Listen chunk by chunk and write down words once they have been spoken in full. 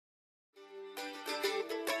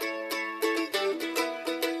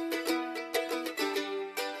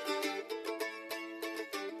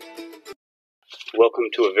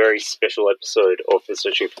welcome to a very special episode of the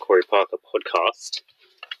Searching for Corey Parker podcast.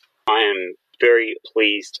 I am very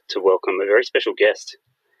pleased to welcome a very special guest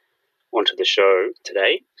onto the show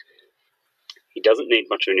today. He doesn't need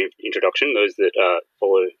much of an introduction. Those that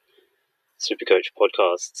follow Supercoach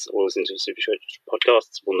podcasts or listen to Supercoach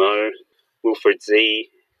podcasts will know Wilfred Z,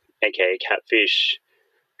 aka Catfish,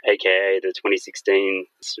 aka the 2016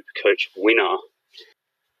 Supercoach winner,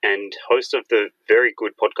 and host of the very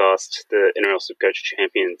good podcast, the NRL Supercoach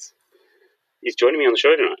Champions. He's joining me on the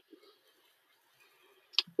show tonight.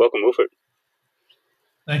 Welcome, Wilfred.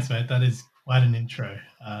 Thanks, mate. That is quite an intro,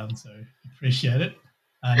 so appreciate it.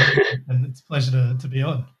 And it's a pleasure to be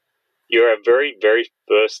on. You're our very, very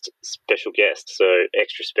first special guest, so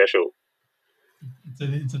extra special.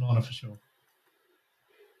 It's an honour for sure.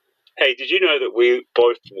 Hey, did you know that we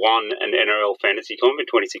both won an NRL fantasy comp in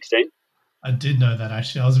 2016? I did know that,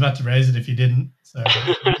 actually. I was about to raise it if you didn't, so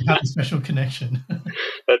we have a special connection.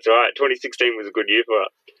 That's right. 2016 was a good year for us.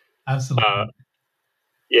 Absolutely.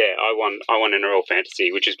 Yeah, I won NRL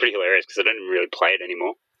fantasy, which is pretty hilarious because I don't even really play it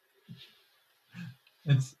anymore.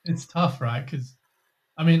 It's tough, right? Because,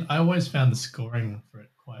 I mean, I always found the scoring for it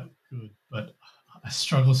quite good, but I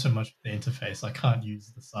struggle so much with the interface. I can't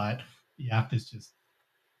use the site. The app is just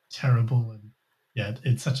terrible, and yeah,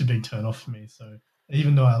 it's such a big turn-off for me. So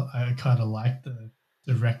even though I kind of like the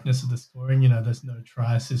directness of the scoring, there's no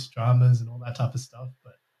try-assist dramas and all that type of stuff,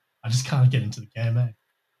 but I just can't get into the game, eh?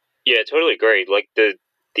 Yeah, totally agreed. Like, the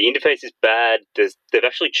interface is bad. They've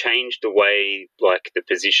actually changed the way, like, the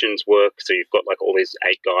positions work. So you've got, like, all these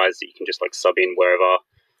 8 guys that you can just, like, sub in wherever.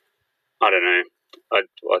 I don't know.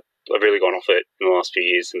 I've really gone off it in the last few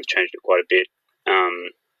years and changed it quite a bit.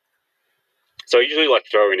 So I usually, like,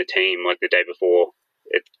 throw in a team, like, the day before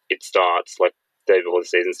it starts, like, the day before the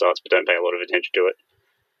season starts, but don't pay a lot of attention to it.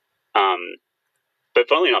 But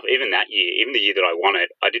funnily enough, even that year, even the year that I won it,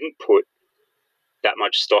 I didn't put that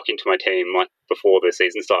much stock into my team like before the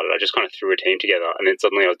season started. I just kind of threw a team together, and then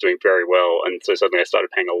suddenly I was doing very well, and so suddenly I started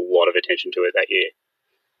paying a lot of attention to it that year.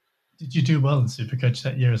 Did you do well in Supercoach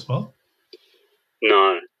that year as well?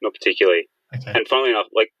 No, not particularly. Okay. And funnily enough,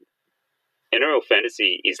 like, NRL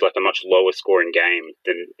Fantasy is like a much lower scoring game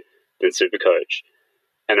than Supercoach.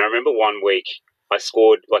 And I remember one week I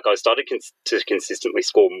scored, like, I started to consistently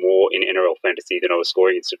score more in NRL Fantasy than I was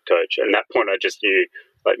scoring in Supercoach. And at that point I just knew,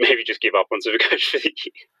 like, maybe just give up on Supercoach for the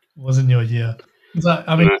year. Wasn't your year.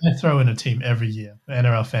 I mean, I throw in a team every year for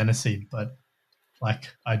NRL Fantasy, but like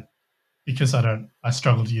I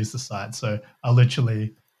struggle to use the site. So I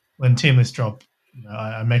literally, when team lists drop,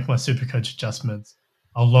 I make my Supercoach adjustments.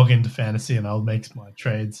 I'll log into Fantasy and I'll make my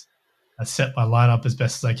trades. I set my lineup as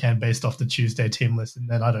best as I can based off the Tuesday team list, and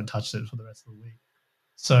then I don't touch it for the rest of the week.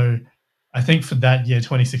 So I think for that year,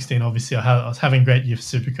 2016, obviously I was having a great year for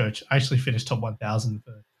Supercoach. I actually finished top 1,000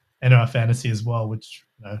 for NRL Fantasy as well, which,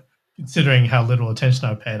 considering how little attention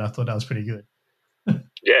I paid, I thought that was pretty good.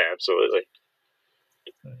 Yeah, absolutely.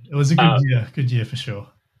 It was a good year for sure.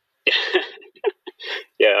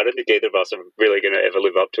 Yeah, I don't think either of us are really going to ever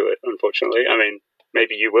live up to it, unfortunately. I mean,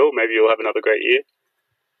 maybe you will. Maybe you'll have another great year.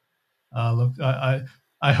 Look,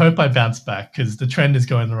 I hope I bounce back because the trend is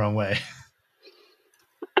going the wrong way.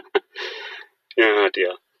 Oh,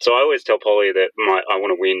 dear. So I always tell Polly that I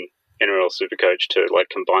want to win NRL Supercoach to, like,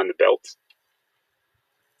 combine the belts.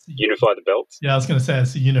 Unify the belts. Yeah, I was going to say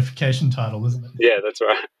it's a unification title, isn't it? Yeah, that's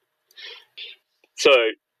right. So,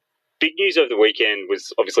 big news over the weekend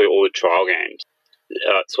was obviously all the trial games.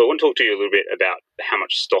 So I want to talk to you a little bit about how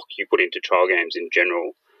much stock you put into trial games in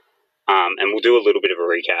general. And we'll do a little bit of a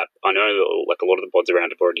recap. I know that, like, a lot of the pods around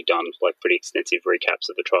have already done, like, pretty extensive recaps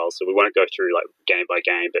of the trials, so we won't go through, like, game by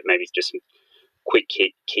game, but maybe just some quick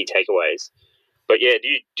key takeaways. But yeah,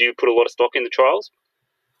 do you put a lot of stock in the trials?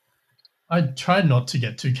 I try not to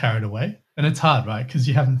get too carried away, and it's hard, right? Because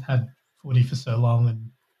you haven't had footy for so long, and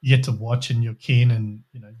you get to watch, and you're keen, and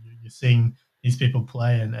you're seeing these people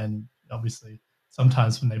play, and obviously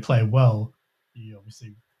sometimes when they play well, you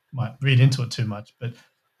obviously might read into it too much. But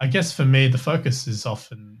I guess for me, the focus is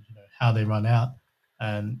often how they run out,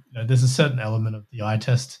 and there's a certain element of the eye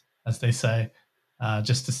test, as they say,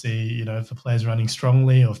 just to see if the player's running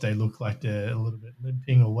strongly or if they look like they're a little bit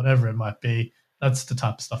limping or whatever it might be. That's the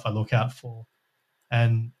type of stuff I look out for.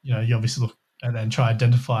 And, you obviously look and then try to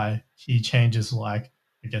identify key changes like,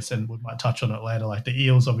 I guess, and we might touch on it later, like the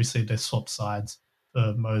Eels, obviously they swapped sides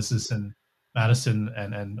for Moses and Madison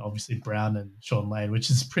and obviously Brown and Sean Lane, which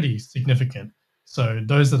is pretty significant. So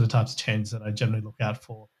those are the types of changes that I generally look out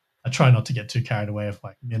for. I try not to get too carried away with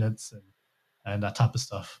like minutes and that type of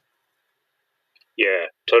stuff. Yeah,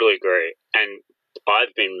 totally agree. And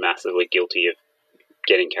I've been massively guilty of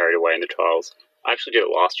getting carried away in the trials. I actually did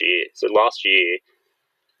it last year. So last year,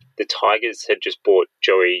 the Tigers had just bought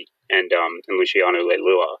Joey and Luciano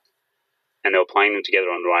Leilua, and they were playing them together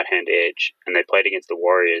on the right-hand edge, and they played against the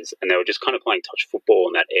Warriors, and they were just kind of playing touch football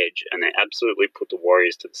on that edge, and they absolutely put the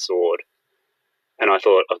Warriors to the sword. And I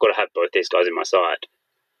thought, I've got to have both these guys in my side.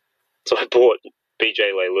 So I bought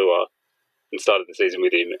BJ Leilua and started the season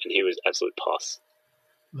with him, and he was absolute pus.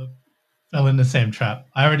 Look, fell in the same trap.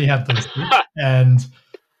 I already have those two, and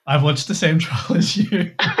I've watched the same trial as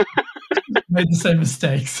you. Made the same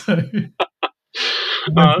mistakes. So.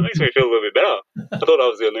 That makes me feel a little bit better. I thought I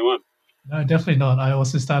was the only one. No, definitely not. I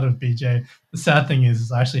also started with BJ. The sad thing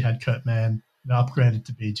is I actually had Kurt Mann, upgraded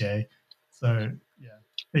to BJ. So, yeah,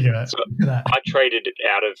 figure out that. I traded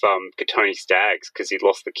out of Katoni Staggs because he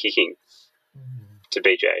lost the kicking to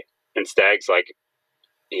BJ. And Staggs,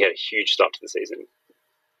 he had a huge start to the season.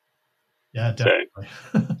 Yeah, definitely.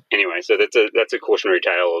 So that's a cautionary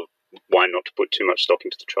tale of why not to put too much stock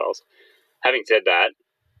into the trials. Having said that,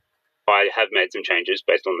 I have made some changes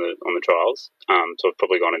based on the trials. So I've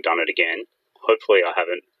probably gone and done it again. Hopefully I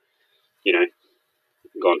haven't,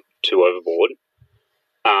 gone too overboard.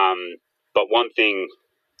 But one thing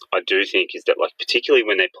I do think is that, particularly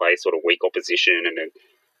when they play sort of weak opposition and then,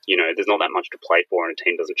 there's not that much to play for and a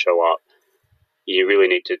team doesn't show up, you really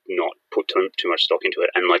need to not put too much stock into it.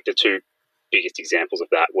 And the two biggest examples of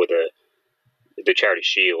that were the Charity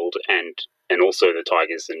Shield and also the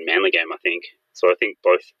Tigers and Manly game, I think. So I think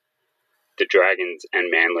both the Dragons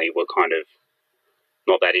and Manly were kind of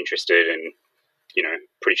not that interested and,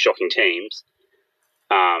 pretty shocking teams.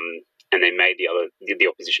 And they made the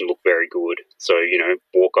opposition look very good. So,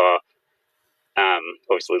 Walker,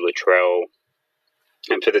 obviously Latrell,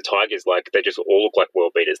 and for the Tigers, they just all look like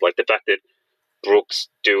world beaters. The fact that Brooks,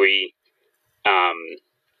 Dewey,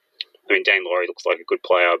 Dane Laurie looks like a good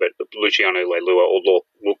player, but Luciano Leilua all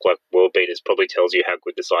look like world beaters probably tells you how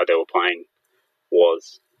good the side they were playing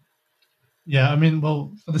was. Yeah,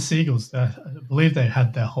 for the Seagulls, I believe they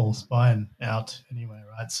had their whole spine out anyway,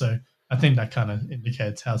 right? So I think that kind of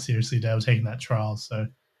indicates how seriously they were taking that trial. So,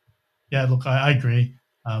 yeah, look, I agree.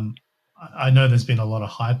 I know there's been a lot of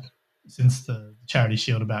hype since the Charity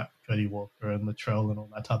Shield about Cody Walker and Latrell and all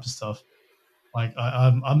that type of stuff.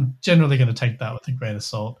 I'm generally going to take that with a grain of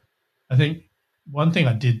salt. I think one thing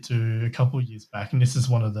I did do a couple of years back, and this is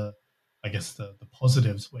one of the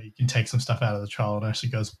positives where you can take some stuff out of the trial and actually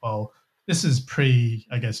goes, well, this is pre,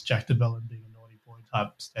 Jack DeBellin being a naughty boy type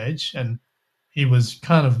stage, and he was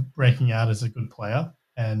kind of breaking out as a good player,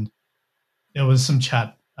 and there was some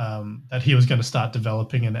chat that he was going to start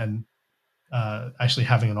developing and actually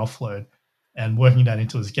having an offload and working that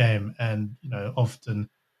into his game. And, often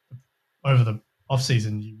over the off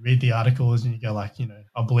season, you read the articles and you go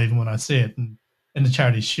I'll believe him when I see it. And in the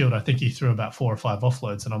Charity Shield, I think he threw about 4 or 5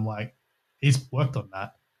 offloads, and I'm like, he's worked on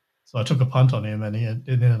that. So I took a punt on him, and it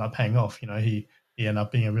ended up paying off. He ended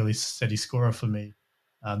up being a really steady scorer for me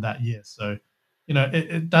that year. So,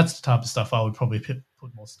 that's the type of stuff I would probably put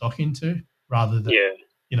more stock into rather than,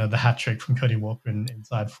 the hat trick from Cody Walker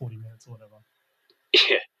inside 40 minutes or whatever.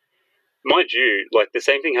 Yeah. Mind you, the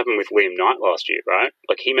same thing happened with Liam Knight last year, right?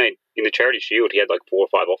 He made, in the Charity Shield, he had 4 or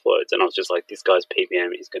 5 offloads, and I was just like, this guy's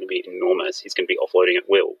PPM is going to be enormous. He's going to be offloading at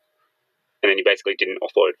will. And then he basically didn't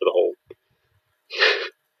offload for the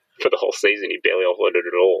whole season. He barely offloaded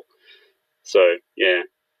at all. So, yeah,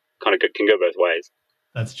 kind of can go both ways.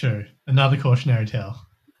 That's true. Another cautionary tale.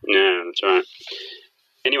 Yeah, that's right.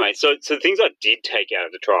 Anyway, so the things I did take out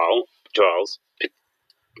of the trials,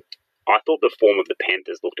 I thought the form of the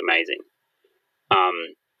Panthers looked amazing.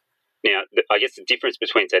 Now, I guess the difference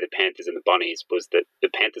between, say, the Panthers and the Bunnies was that the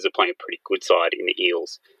Panthers are playing a pretty good side in the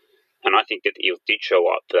Eels. And I think that the Eels did show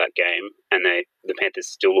up for that game, and the Panthers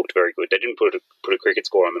still looked very good. They didn't put a cricket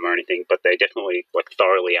score on them or anything, but they definitely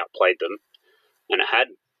thoroughly outplayed them. And it had,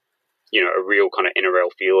 a real kind of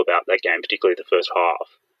NRL feel about that game, particularly the first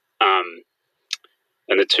half.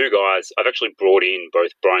 And the two guys, I've actually brought in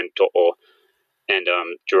both Brian To'o and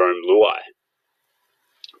Jerome Luai,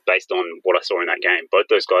 based on what I saw in that game. Both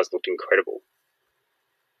those guys looked incredible.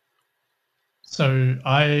 So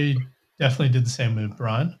I definitely did the same with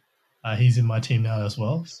Brian. He's in my team now as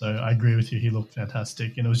well. So I agree with you. He looked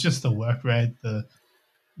fantastic. And it was just the work rate. I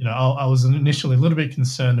was initially a little bit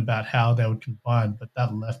concerned about how they would combine, but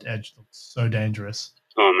that left edge looked so dangerous.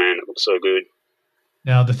 Oh, man, it looks so good.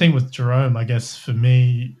 Now, the thing with Jerome, I guess for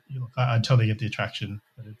me, I totally get the attraction,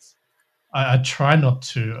 but I try not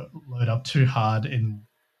to load up too hard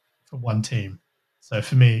for one team. So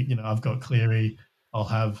for me, I've got Cleary, I'll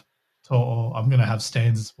have To'o, I'm going to have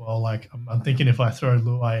Staines as well. I'm thinking if I throw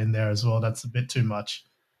Luai in there as well, that's a bit too much.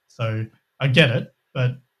 So I get it,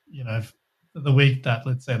 but, the week that,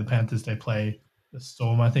 let's say, the Panthers, they play the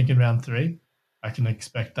Storm, I think, in round 3, I can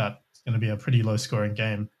expect that it's going to be a pretty low-scoring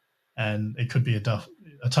game, and it could be a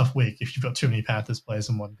tough week if you've got too many Panthers players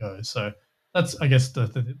in one go. So that's, I guess,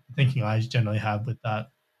 the thinking I generally have with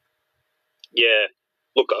that. Yeah.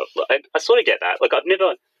 Look, I sort of get that. Like, I've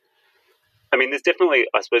never. I mean, there's definitely,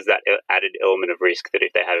 I suppose, that added element of risk that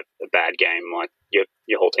if they have a bad game, like your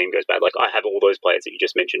whole team goes bad. Like, I have all those players that you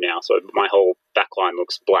just mentioned now, so my whole back line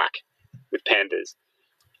looks black with Panthers.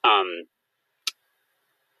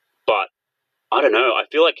 But I don't know. I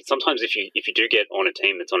feel like sometimes if you do get on a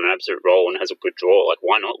team that's on an absolute roll and has a good draw, like,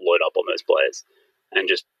 why not load up on those players and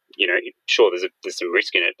just, sure, there's some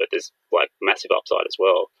risk in it, but there's like massive upside as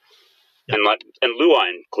well. Yep. And Luai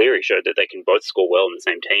and Cleary showed that they can both score well in the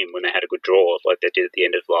same team when they had a good draw, like they did at the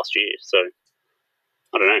end of last year. So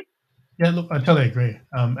I don't know. Yeah, look, I totally agree.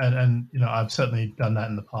 And I've certainly done that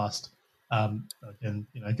in the past. Again,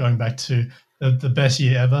 going back to the best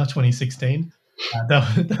year ever, 2016.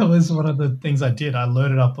 That was one of the things I did. I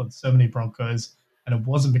loaded up on so many Broncos, and it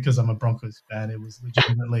wasn't because I'm a Broncos fan. It was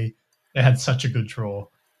legitimately they had such a good draw,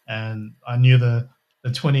 and I knew the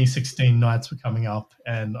 2016 Knights were coming up,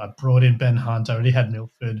 and I brought in Ben Hunt. I already had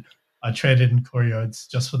Milford. I traded in Corey Oates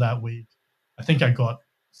just for that week. I think I got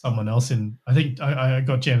someone else in. I think I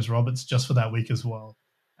got James Roberts just for that week as well,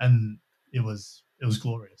 and it was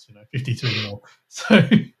glorious. 53-0. So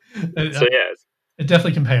yeah, it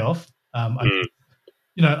definitely can pay off.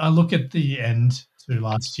 I look at the end to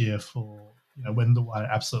last year for when the White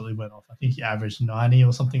absolutely went off. I think he averaged 90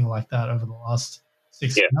 or something like that over the last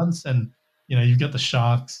 6 months, and you've got the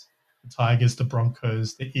Sharks, the Tigers, the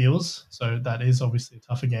Broncos, the Eels. So that is obviously a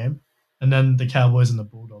tougher game, and then the Cowboys and the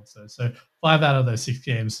Bulldogs. So 5 out of those 6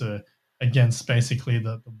 games are against basically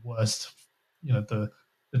the worst. The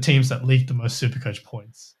teams that leaked the most Supercoach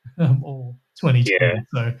points all 2020. Yeah.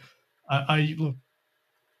 So I look.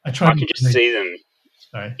 I can just see them.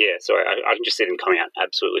 Sorry. Yeah, sorry. I can just see them coming out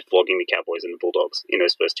absolutely flogging the Cowboys and the Bulldogs in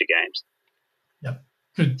those first 2 games. Yep,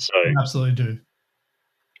 could absolutely do.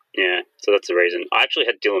 Yeah, so that's the reason. I actually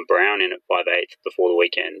had Dylan Brown in at 5'8" before the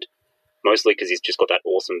weekend, mostly because he's just got that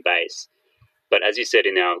awesome base. But as you said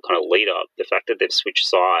in our kind of lead up, the fact that they've switched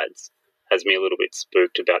sides has me a little bit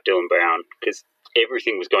spooked about Dylan Brown because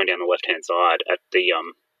everything was going down the left hand side at the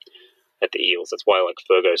Eels. That's why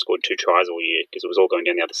Fergo scored 2 tries all year because it was all going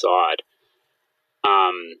down the other side.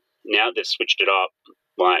 Now they've switched it up,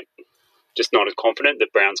 just not as confident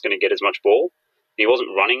that Brown's going to get as much ball. He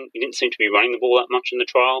wasn't running. He didn't seem to be running the ball that much in the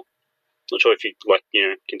trial. Not sure if you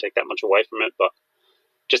can take that much away from it, but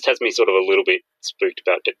just has me sort of a little bit spooked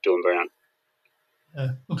about Dylan Brown.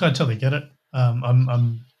 Look, I totally get it. I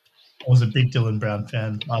was a big Dylan Brown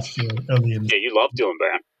fan last year, early in. Yeah, you love Dylan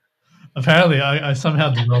Brown. Apparently, I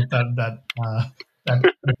somehow developed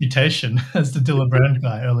that reputation as the Dylan Brown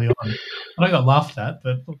guy early on, and I got laughed at.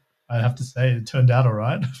 But look, I have to say, it turned out all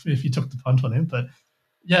right if you took the punt on him. But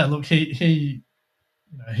yeah, look, he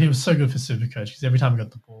was so good for Supercoach because every time he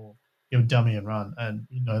got the ball, he would dummy and run, and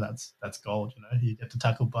that's gold. You get the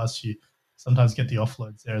tackle bust, you sometimes get the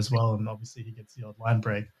offloads there as well, and obviously he gets the odd line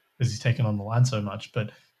break because he's taken on the line so much.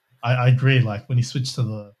 But I agree, when he switched to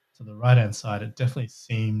the right hand side, it definitely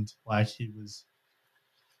seemed like he was,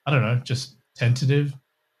 I don't know, just tentative.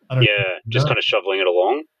 Just kind of shoveling it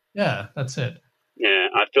along. Yeah, that's it. Yeah,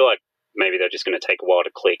 I feel like maybe they're just going to take a while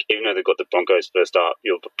to click, even though they've got the Broncos first up,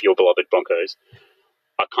 your beloved Broncos.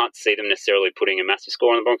 I can't see them necessarily putting a massive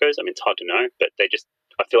score on the Broncos. I mean, it's hard to know, but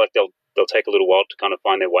I feel like they'll take a little while to kind of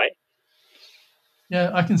find their way.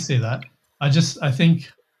 Yeah, I can see that. I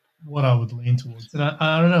think what I would lean towards, and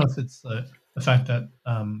I don't know if it's the fact that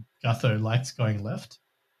Gutho likes going left.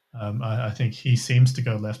 I think he seems to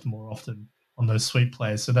go left more often on those sweep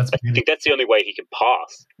plays. So I think that's the only way he can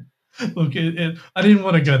pass. Look, I didn't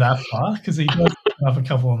want to go that far because he does have a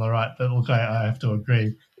couple on the right, but look, I have to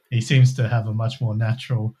agree. He seems to have a much more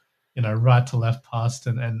natural, right to left pass,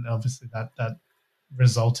 and obviously that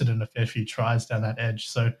resulted in a fair few tries down that edge.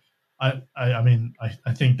 So I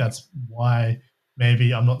think that's why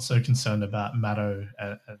maybe I'm not so concerned about Matto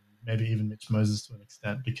and maybe even Mitch Moses to an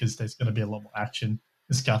extent, because there's going to be a lot more action.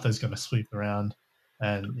 This Gutho's going to sweep around,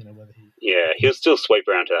 and whether he'll still sweep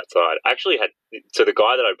around to that side. I actually the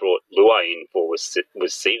guy that I brought Luai in for was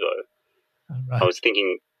Sivo. Right. I was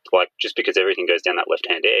thinking, just because everything goes down that left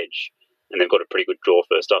hand edge, and they've got a pretty good draw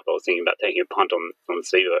first up, I was thinking about taking a punt on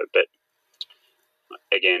Sivo, but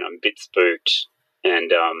again, I'm a bit spooked,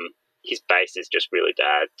 and his base is just really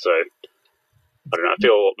bad. So I don't know. I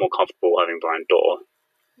feel a lot more comfortable having Brian Dorr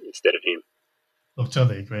instead of him. Look,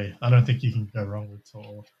 totally agree. I don't think you can go wrong with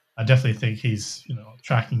Dorr. I definitely think he's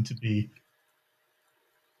tracking to be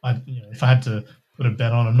if I had to put a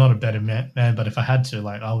bet on, I'm not a betting man, but if I had to,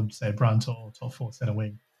 like, I would say Brian or top 4 centre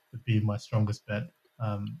wing would be my strongest bet.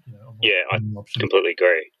 Yeah, I option. completely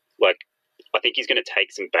agree. Like, I think he's going to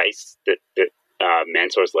take some base that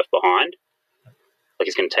Mansour has left behind. Like,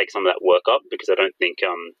 he's going to take some of that work up because I don't think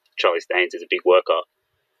Charlie Staines is a big worker.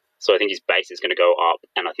 So I think his base is going to go up,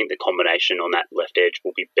 and I think the combination on that left edge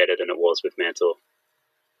will be better than it was with Mansour.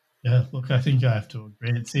 Yeah, look, I think I have to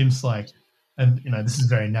agree. It seems like, and this is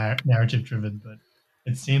very narrative driven, but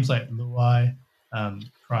it seems like Luai,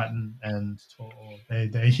 Crichton, and To'o,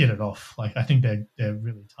 they hit it off. Like, I think they're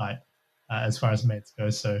really tight as far as mates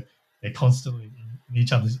go. So they're constantly in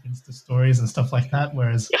each other's Insta stories and stuff like that.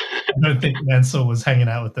 Whereas I don't think Mansour was hanging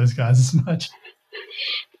out with those guys as much.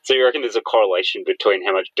 So you reckon there's a correlation between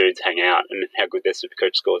how much dudes hang out and how good their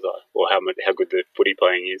Supercoach scores are, or how good the footy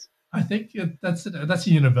playing is? I think that's a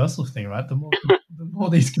universal thing, right? The more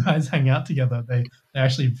these guys hang out together, they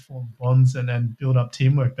actually form bonds and build up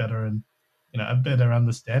teamwork better and a better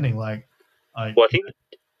understanding. I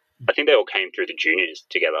think they all came through the juniors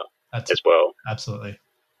together as well. Absolutely.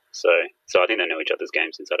 So I think they know each other's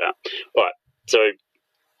games inside out. All right, so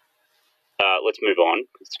let's move on.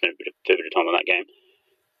 Spend a fair bit of time on that game.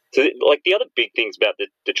 So, like, the other big things about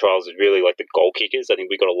the trials is really like the goal kickers. I think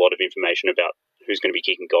we got a lot of information about who's going to be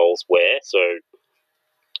kicking goals where. So,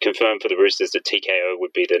 confirmed for the Roosters that TKO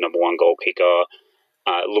would be the number 1 goal kicker.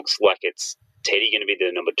 It looks like it's Teddy going to be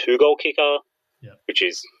the number 2 goal kicker, which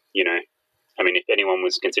is, I mean, if anyone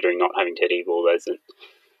was considering not having Teddy, well, there's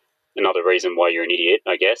another reason why you're an idiot,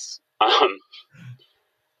 I guess. I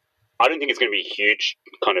don't think it's going to be a huge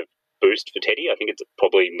kind of boost for Teddy. I think it's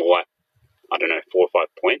probably more like, I don't know, 4 or 5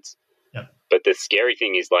 points. Yep. But the scary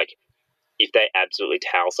thing is, like, if they absolutely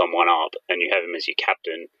towel someone up and you have him as your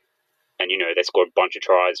captain and, they score a bunch of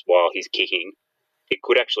tries while he's kicking, it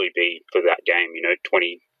could actually be for that game,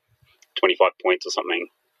 20, 25 points or something.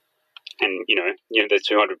 And, those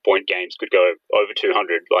 200-point games could go over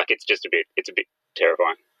 200. Like, it's a bit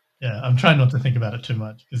terrifying. Yeah, I'm trying not to think about it too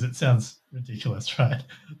much because it sounds ridiculous, right?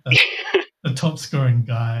 The top scoring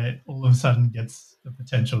guy all of a sudden gets the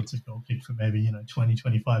potential to goal kick for maybe 20,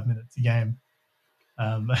 25 minutes a game.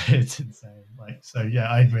 It's insane.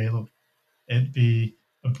 I agree. Look, it'd be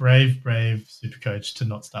a brave super coach to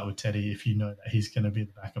not start with Teddy if you know that he's going to be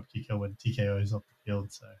the backup kicker when TKO is off the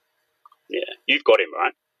field. So yeah, you've got him,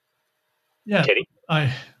 right? Yeah, Teddy.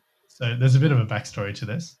 So there's a bit of a backstory to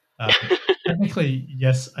this. Technically,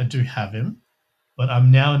 yes, I do have him, but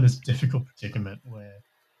I'm now in this difficult predicament where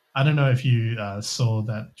I don't know if you saw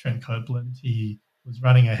that Trent Copeland, he was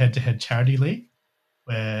running a head-to-head charity league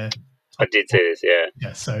where I did see this, yeah.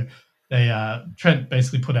 Yeah, so they Trent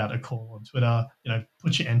basically put out a call on Twitter,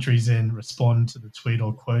 put your entries in, respond to the tweet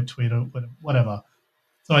or quote tweet or whatever.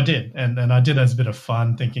 So I did, and I did as a bit of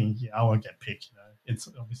fun, thinking, yeah, I won't get picked. It's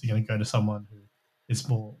obviously going to go to someone who is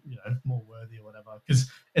more, more worthy or whatever, because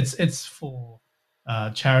it's for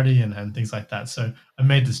charity and things like that. So I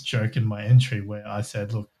made this joke in my entry where I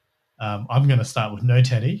said, look, I'm going to start with no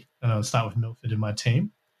Teddy, and I'll start with Milford in my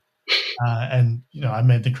team. And I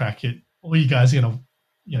made the crack at all you guys are going to,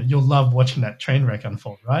 you'll love watching that train wreck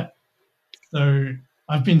unfold, right? So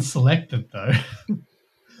I've been selected though.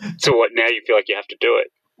 So what, now you feel like you have to do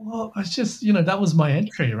it? Well, it's just, that was my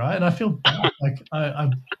entry, right? And I feel bad. Like, I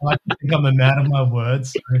like to think I'm a man of my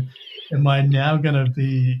words. So am I now going to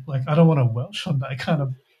be, like, I don't want to Welsh on that kind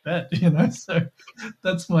of bet, So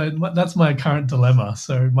that's my current dilemma.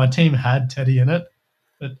 So my team had Teddy in it,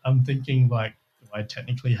 but I'm thinking, like, do I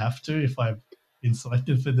technically have to if I've been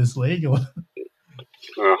selected for this league? Or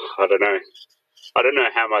I don't know. I don't know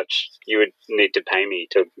how much you would need to pay me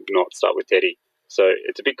to not start with Teddy. So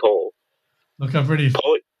it's a big call. Look,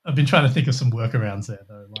 I've been trying to think of some workarounds there,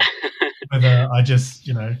 though. Like whether I just,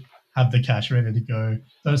 have the cash ready to go.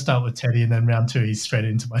 Don't start with Teddy, and then round 2, he's straight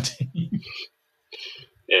into my team.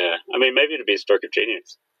 Yeah, I mean, maybe it'd be a stroke of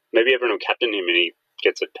genius. Maybe everyone will captain him and he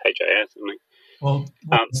gets a HIA or something. Well,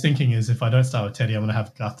 what I was thinking is if I don't start with Teddy, I'm going to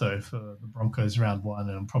have Gutho for the Broncos round 1,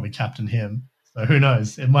 and I'm probably captain him. So who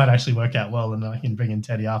knows? It might actually work out well, and I can bring in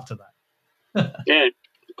Teddy after that. Yeah,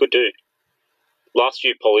 could do. Last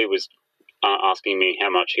year, Polly was asking me how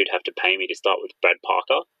much he'd have to pay me to start with Brad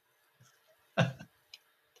Parker.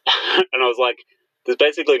 And I was like, there's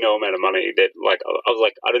basically no amount of money that, like, I was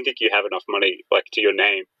like, I don't think you have enough money, like, to your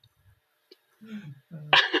name.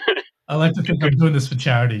 I like to think I'm doing this for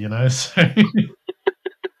charity, so.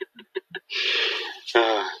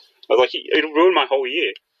 I was like, it'll ruin my whole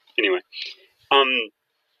year. Anyway.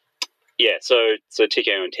 Yeah, so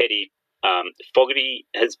TKO and Teddy, Fogarty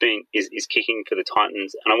is kicking for the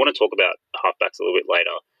Titans, and I want to talk about halfbacks a little bit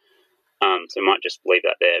later. So we might just leave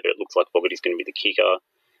that there. But it looks like Fogarty's going to be the kicker.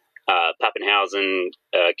 Pappenhausen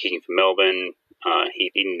kicking for Melbourne.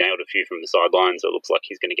 He nailed a few from the sidelines. So it looks like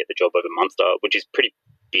he's going to get the job over Munster, which is pretty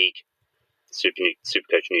big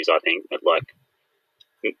Supercoach news, I think.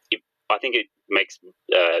 I think it makes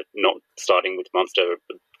not starting with Munster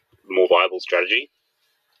a more viable strategy.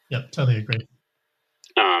 Yep, totally agree.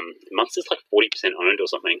 Munster's like 40% owned or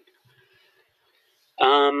something.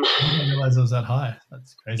 I didn't realize it was that high.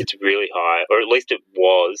 That's crazy. It's really high, or at least it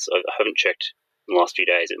was. I haven't checked in the last few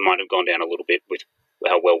days. It might have gone down a little bit with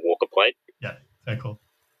how well Walker played. Yeah, very cool.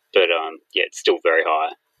 But yeah, it's still very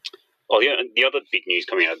high. Oh, the other big news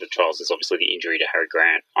coming out of the trials is obviously the injury to Harry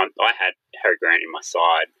Grant. I had Harry Grant in my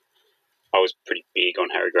side. I was pretty big on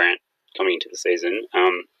Harry Grant coming into the season.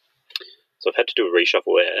 So I've had to do a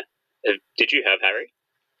reshuffle there. Did you have Harry?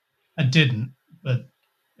 I didn't, but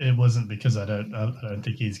it wasn't because I don't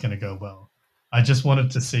think he's going to go well. I just wanted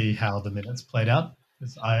to see how the minutes played out.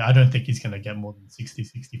 Because I don't think he's going to get more than 60,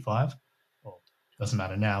 65. Well, doesn't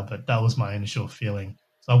matter now, but that was my initial feeling.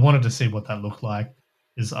 So I wanted to see what that looked like,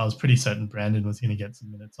 because I was pretty certain Brandon was going to get some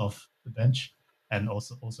minutes off the bench and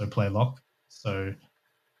also play lock. So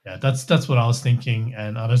yeah, that's what I was thinking,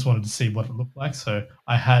 and I just wanted to see what it looked like. So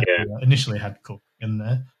I had initially had Cook in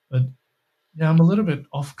there, but yeah, I'm a little bit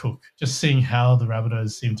off Cook. Just seeing how the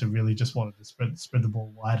Rabbitohs seem to really just wanted to spread the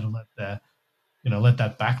ball wide and let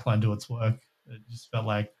that backline do its work. It just felt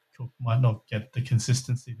like Cook might not get the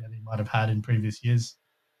consistency that he might have had in previous years.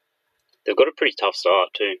 They've got a pretty tough start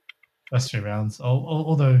too. First 3 rounds,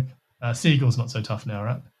 although Seagull's not so tough now,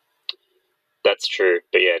 right? That's true,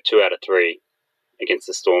 but yeah, 2 out of 3 against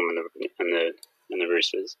the Storm and the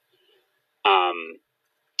Roosters.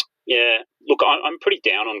 Yeah, look, I'm pretty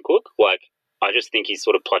down on Cook. Like, I just think he's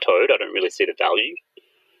sort of plateaued. I don't really see the value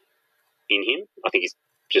in him. I think he's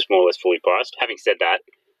just more or less fully priced. Having said that,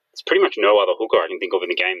 there's pretty much no other hooker I can think of in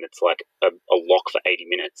the game that's like a lock for 80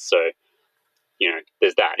 minutes. So,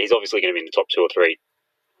 there's that. He's obviously going to be in the top 2 or 3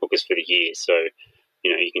 hookers for the year. So,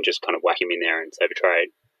 you can just kind of whack him in there and save a trade.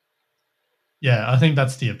 Yeah, I think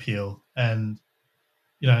that's the appeal. And,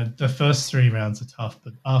 the first 3 rounds are tough,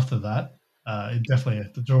 but after that, it definitely,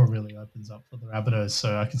 the draw really opens up for the Rabbitohs.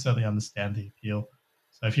 So I can certainly understand the appeal.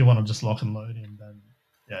 So if you want to just lock and load him, then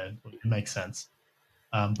yeah, it makes sense.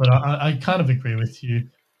 But I kind of agree with you,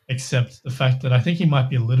 except the fact that I think he might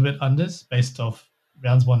be a little bit unders based off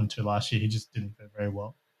rounds 1 and 2 last year. He just didn't go very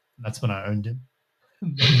well. And that's when I owned him.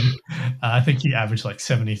 I think he averaged like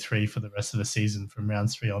 73 for the rest of the season from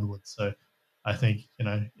rounds 3 onwards. So I think,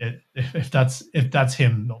 if that's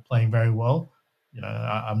him not playing very well,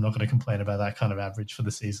 I'm not going to complain about that kind of average for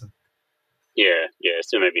the season. Yeah,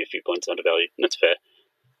 still maybe a few points undervalued. That's fair.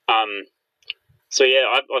 So yeah,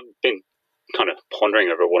 I've been kind of pondering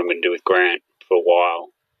over what I'm going to do with Grant for a while.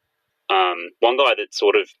 One guy that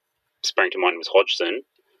sort of sprang to mind was Hodgson.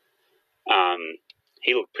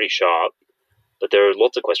 He looked pretty sharp, but there are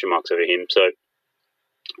lots of question marks over him. So,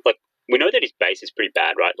 like, we know that his base is pretty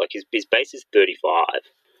bad, right? Like, his base is 35,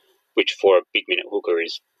 which for a big minute hooker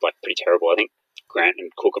is, like, pretty terrible. I think Grant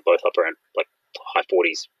and Cook are both up around, like, high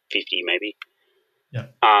 40s, 50 maybe. Yeah.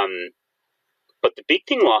 But the big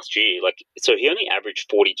thing last year, like, so he only averaged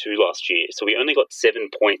 42 last year. So we only got 7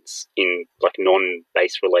 points in, like,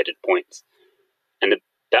 non-base related points. And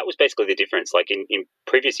that was basically the difference. Like, in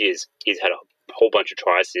previous years, he's had a whole bunch of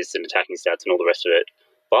try assists and attacking stats and all the rest of it.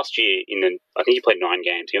 Last year, I think he played 9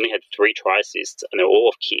 games. He only had 3 try assists, and they were all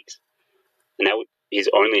off kicks. And that was his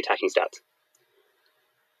only attacking stats.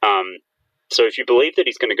 So if you believe that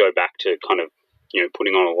he's going to go back to kind of,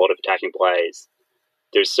 putting on a lot of attacking plays,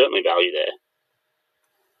 there's certainly value there.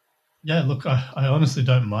 Yeah, look, I honestly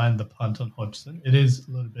don't mind the punt on Hodgson. It is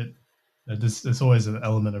a little bit, there's always an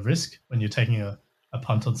element of risk when you're taking a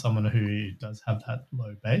punt on someone who does have that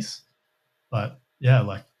low base. But yeah,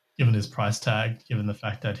 like, given his price tag, given the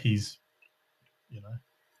fact that he's,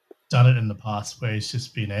 done it in the past where he's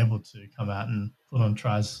just been able to come out and put on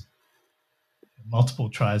tries, multiple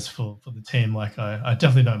tries for the team, like, I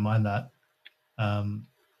definitely don't mind that.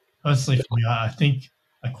 Personally, for me, I think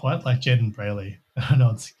I quite like Jaden Brayley. I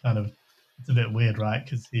know it's a bit weird, right?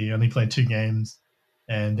 Because he only played 2 games,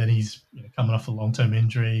 and then he's coming off a long-term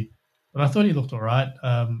injury. But I thought he looked all right.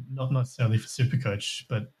 Not necessarily for Supercoach,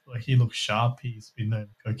 but like, he looks sharp. He's been named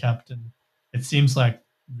co-captain. It seems like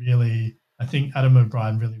really, I think Adam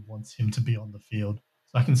O'Brien really wants him to be on the field.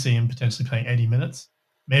 So I can see him potentially playing 80 minutes.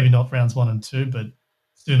 Maybe not rounds 1 and 2, but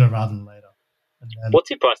sooner rather than later. And then what's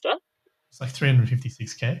he priced at? It's like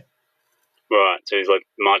 356K. Right, so he's like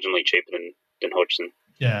marginally cheaper than Hodgson.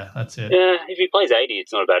 Yeah, that's it. Yeah, if he plays 80,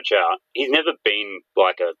 it's not a bad shout. He's never been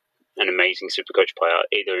like an amazing Supercoach player,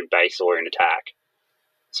 either in base or in attack.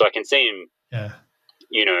 So I can see him,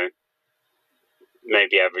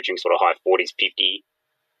 maybe averaging sort of high 40s, 50,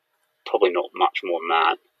 probably not much more than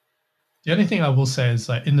that. The only thing I will say is,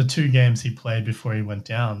 like, in the 2 games he played before he went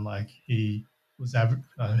down, like, he was I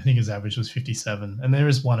think his average was 57, and there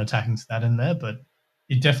is one attacking stat in there, but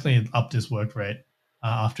he definitely upped his work rate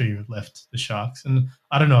after he left the Sharks. And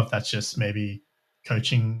I don't know if that's just maybe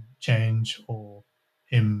coaching change or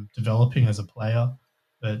him developing as a player,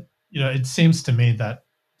 but it seems to me that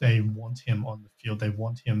they want him on the field. They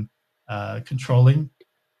want him controlling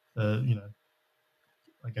the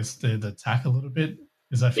I guess the attack a little bit,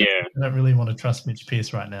 because I don't really want to trust Mitch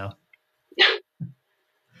Pearce right now.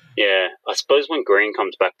 Yeah, I suppose when Green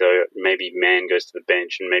comes back, though, maybe Mann goes to the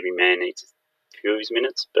bench and maybe Mann needs a few of his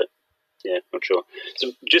minutes, but yeah, not sure.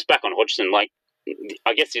 So just back on Hodgson, like,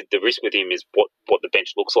 I guess the risk with him is what the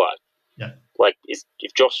bench looks like. Yeah. Like,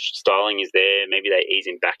 if Josh Starling is there, maybe they ease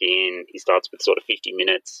him back in. He starts with sort of 50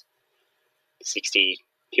 minutes, 60.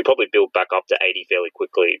 He'll probably build back up to 80 fairly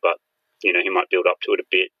quickly, but, he might build up to it a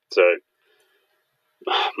bit. So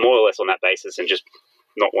more or less on that basis, and just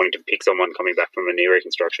not wanting to pick someone coming back from a knee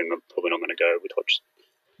reconstruction, I'm probably not going to go with Hodgson.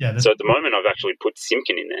 Yeah. So at the moment, I've actually put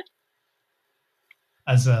Simpkin in there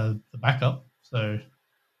as the backup. So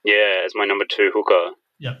yeah, as my number 2 hooker.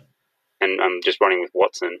 Yep. And I'm just running with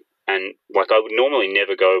Watson. And like, I would normally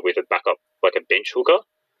never go with a backup, like a bench hooker,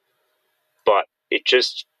 but it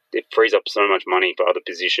frees up so much money for other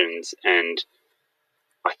positions, and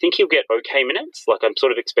I think he'll get okay minutes. Like, I'm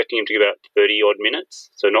sort of expecting him to get about 30 odd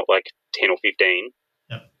minutes, so not like 10 or 15.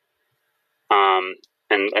 Yep.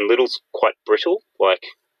 And Little's quite brittle, like,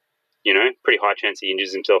 pretty high chance he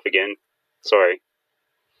injures himself again. Sorry,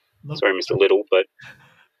 Mr. Little, but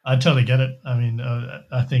I totally get it. I mean,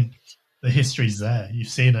 I think the history's there. You've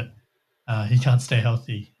seen it. He can't stay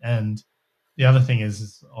healthy. And the other thing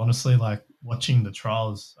is honestly, like, watching the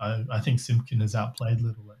trials, I think Simpkin has outplayed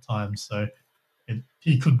Little at times. So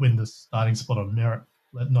he could win the starting spot on merit,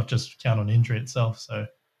 not just count on injury itself. So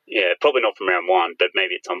yeah, probably not from round 1, but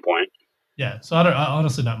maybe at some point. Yeah, so I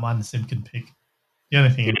honestly don't mind the Simpkin pick. The only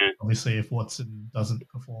thing is, obviously, if Watson doesn't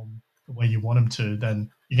perform the way you want him to, then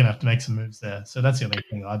you're going to have to make some moves there. So that's the only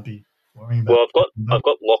thing I'd be worrying about. Well, I've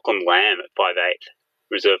got Lachlan Lamb at 5'8",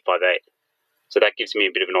 reserve 5'8". So that gives me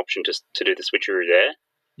a bit of an option to do the switcheroo there.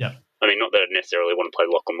 Yeah. I mean, not that I'd necessarily want to play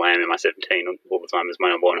Lachlan Lamb in my 17 all the time as my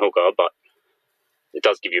number 1 hooker, but it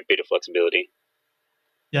does give you a bit of flexibility.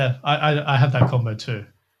 Yeah, I have that combo too.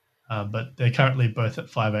 But they're currently both at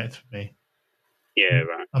 5'8" for me. Yeah,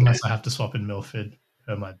 right. Unless I have to swap in Milford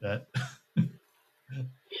per my bet. Yeah.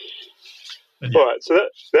 All right, so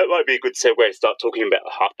that might be a good segue to start talking about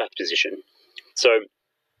the halfback position. So,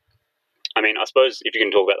 I mean, I suppose if you're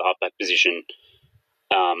going to talk about the halfback position,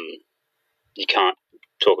 you can't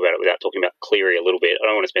talk about it without talking about Cleary a little bit. I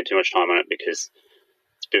don't want to spend too much time on it because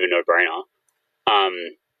it's a bit of a no-brainer.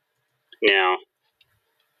 Now,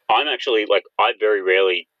 I'm actually, like, I very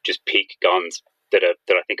rarely just pick guns that I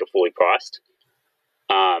think are fully priced.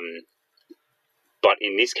 But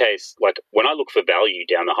in this case, like, when I look for value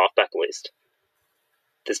down the halfback list,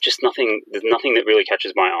 there's nothing that really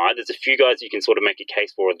catches my eye. There's a few guys you can sort of make a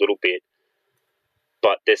case for a little bit,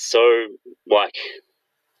 but they're so, like,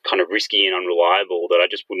 kind of risky and unreliable that I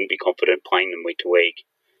just wouldn't be confident playing them week to week.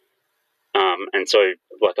 And so,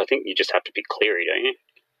 like, I think you just have to pick Cleary, don't you?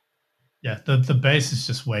 Yeah, the base is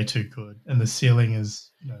just way too good, and the ceiling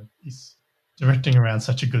is, he's directing around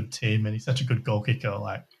such a good team, and he's such a good goal kicker.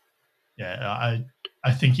 Like, yeah,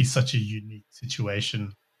 I think he's such a unique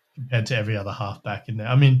situation compared to every other halfback in there.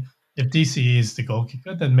 I mean, if DCE is the goal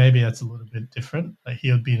kicker, then maybe that's a little bit different. Like,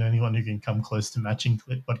 he would be the only one who can come close to matching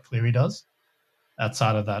what Cleary does.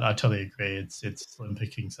 Outside of that, I totally agree. It's slim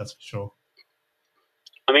pickings, that's for sure.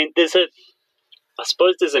 I mean, I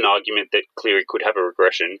suppose there's an argument that Cleary could have a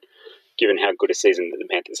regression, given how good a season that the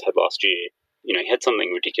Panthers had last year. He had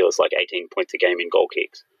something ridiculous like 18 points a game in goal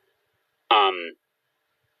kicks.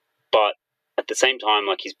 But at the same time,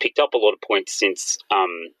 like, he's picked up a lot of points since,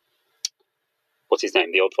 what's his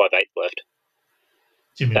name, the old 5'8" left.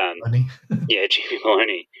 Jimmy Maloney. Yeah, Jimmy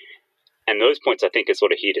Maloney. And those points, I think, are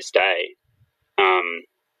sort of here to stay.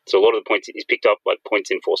 So a lot of the points he's picked up, like points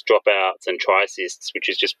in forced dropouts and try assists, which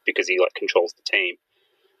is just because he, like, controls the team.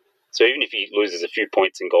 So even if he loses a few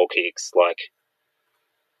points in goal kicks, like,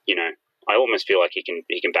 I almost feel like he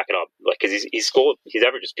can back it up, like, because his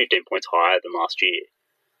average is 15 points higher than last year.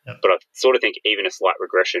 Yep. But I sort of think even a slight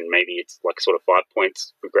regression, maybe it's like sort of 5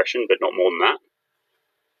 points regression, but not more than that.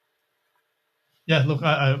 Yeah, look,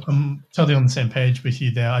 I'm totally on the same page with you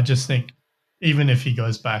there. I just think even if he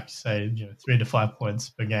goes back, say, 3 to 5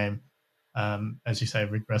 points per game, as you say,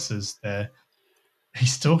 regresses there,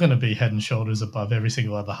 he's still going to be head and shoulders above every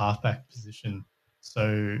single other halfback position.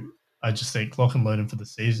 So I just think lock and load him for the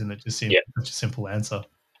season. It just seems such a simple answer.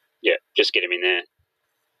 Yeah, just get him in there.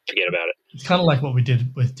 Forget about it. It's kind of like what we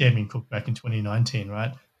did with Damien Cook back in 2019,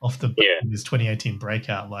 right? Off the his 2018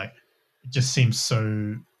 breakout, like it just seems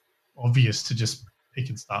so obvious to just pick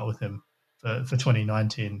and start with him for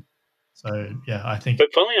 2019. So yeah, I think.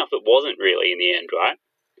 But funnily enough, it wasn't really in the end, right?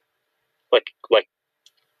 Like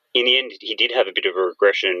in the end, he did have a bit of a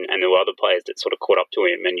regression, and there were other players that sort of caught up to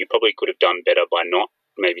him, and you probably could have done better by not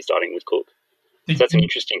maybe starting with Cook. So that's an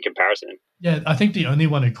interesting comparison. Yeah, I think the only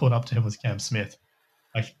one who caught up to him was Cam Smith.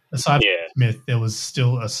 Like aside from Smith, there was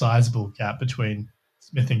still a sizable gap between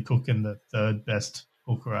Smith and Cook and the third best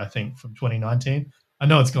hooker, I think, from 2019. I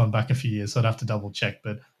know it's gone back a few years, so I'd have to double check,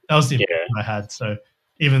 but that was the impression I had. So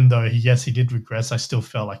even though he did regress, I still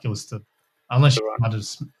felt like it was unless you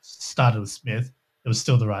started with Smith, it was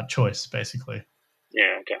still the right choice, basically.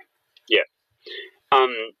 Yeah. Okay. Yeah.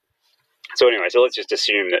 So anyway, so let's just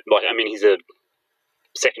assume that, he's a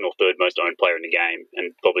second or third most owned player in the game,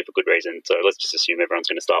 and probably for good reason. So let's just assume everyone's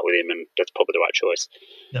going to start with him, and that's probably the right choice.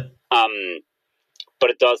 Yep. But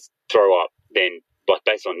it does throw up then, like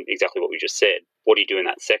based on exactly what we just said. What do you do in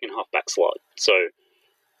that second halfback slot? So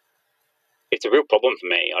it's a real problem for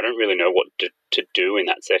me. I don't really know what to do in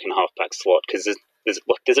that second halfback slot because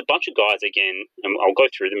there's a bunch of guys again, and I'll go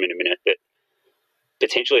through them in a minute, that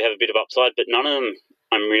potentially have a bit of upside, but none of them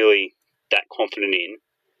I'm really that confident in,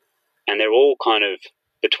 and they're all kind of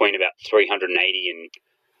between about 380 and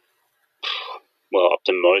up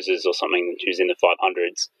to Moses or something who's in the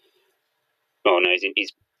 500s. Oh no,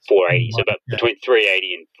 he's 480, so between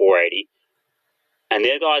 380 and 480, and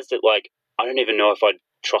they're guys that I don't even know if I'd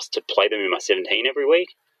trust to play them in my 17 every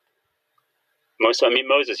week.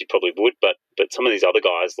 Moses you probably would, but some of these other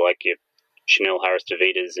guys like your Chanel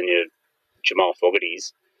Harris-Davidas and your Jamal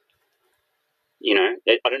Fogarty's,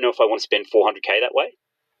 I don't know if I want to spend 400k that way.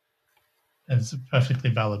 It's a perfectly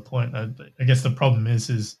valid point. I guess the problem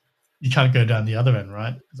is you can't go down the other end,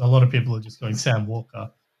 right? Because a lot of people are just going Sam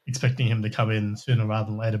Walker, expecting him to come in sooner rather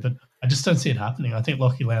than later, but I just don't see it happening. I think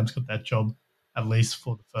Lachie Lamb's got that job at least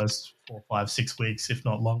for the first 4, 5, 6 weeks, if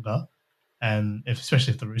not longer. And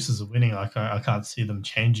especially if the Roosters are winning, I can't see them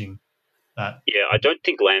changing that. Yeah, I don't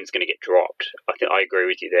think Lamb's going to get dropped. I agree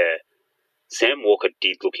with you there. Sam Walker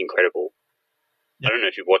did look incredible. Yep. I don't know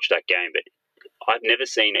if you've watched that game, but I've never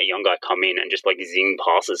seen a young guy come in and just zing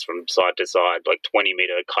passes from side to side,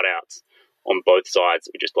 20-meter cutouts on both sides,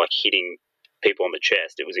 just hitting people on the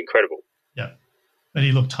chest. It was incredible. Yeah, but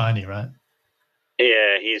he looked tiny, right?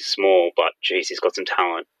 Yeah, he's small, but geez, he's got some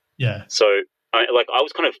talent. Yeah. So, I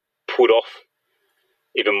was kind of put off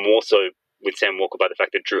even more so with Sam Walker by the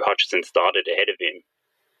fact that Drew Hutchison started ahead of him.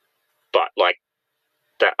 But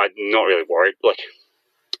that, I'm not really worried.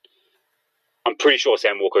 I'm pretty sure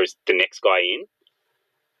Sam Walker is the next guy in,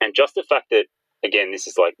 and just the fact that, again, this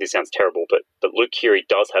sounds terrible, but Luke Keary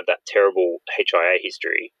does have that terrible HIA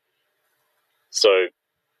history. So,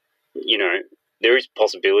 there is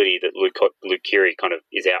possibility that Luke Keary kind of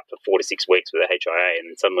is out for 4 to 6 weeks with a HIA, and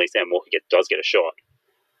then suddenly Sam Walker does get a shot.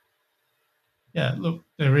 Yeah, look,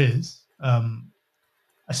 there is.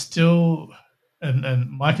 I still, and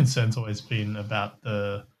my concern's always been about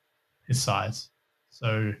his size.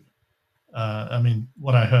 So,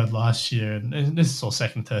 what I heard last year, and this is all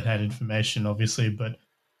second, third-hand information, obviously, but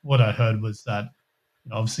what I heard was that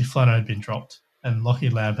obviously Flano had been dropped and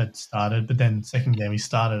Lachie Lamb had started, but then second game he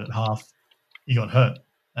started at half, he got hurt.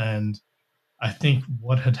 And I think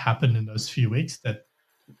what had happened in those few weeks that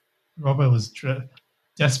Robbo was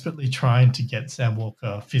desperately trying to get Sam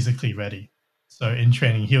Walker physically ready. So in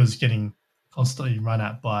training, he was getting constantly run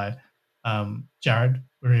at by Jared,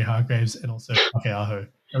 Hargreaves, and also Pakeaho.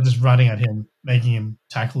 They were just running at him, making him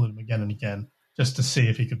tackle him again and again, just to see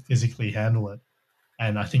if he could physically handle it.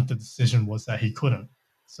 And I think the decision was that he couldn't.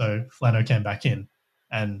 So Flano came back in,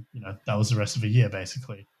 and that was the rest of a year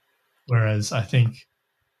basically. Whereas I think,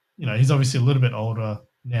 he's obviously a little bit older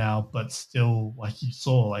now, but still, like you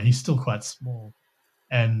saw, he's still quite small.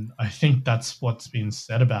 And I think that's what's been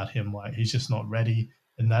said about him. He's just not ready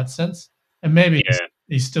in that sense. And maybe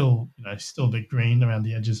he's still, he's still a bit green around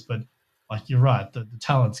the edges, but you're right, the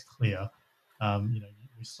talent's clear.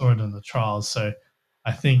 We saw it in the trials. So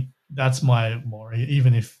I think that's my worry,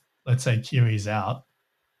 even if, let's say, Keary's out,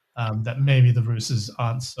 that maybe the Roosters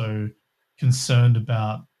aren't so concerned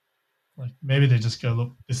about, maybe they just go,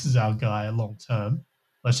 look, this is our guy long term.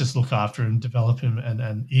 Let's just look after him, develop him,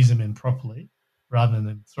 and ease him in properly, rather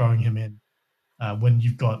than throwing him in when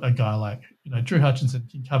you've got a guy like, Drew Hutchison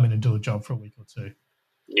can come in and do a job for a week or two.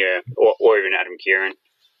 Yeah, or even Adam Kieran.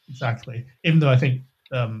 Exactly. Even though I think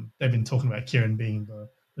they've been talking about Kieran being the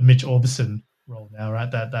Mitch Orbison role now, right?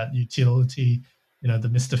 That utility, the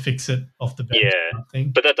Mr. Fix-It off the bench Yeah,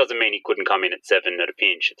 thing. but that doesn't mean he couldn't come in at 7 at a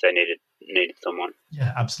pinch if they needed someone.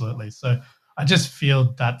 Yeah, absolutely. So I just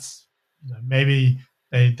feel that's maybe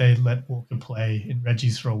they let Walker play in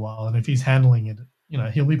Reggie's for a while, and if he's handling it,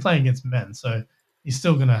 he'll be playing against men, so he's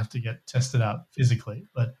still going to have to get tested out physically.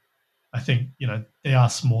 But I think they are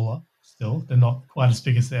smaller still; they're not quite as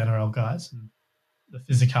big as the NRL guys, and the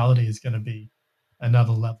physicality is going to be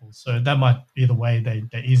another level. So that might be the way they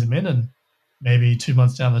ease him in, and maybe 2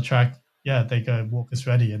 months down the track, they go Walker's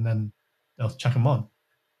ready, and then they'll chuck him on,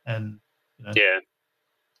 and Yeah.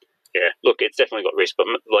 Yeah, look, it's definitely got risk, but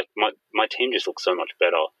my team just looks so much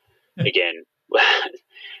better. Yeah. Again,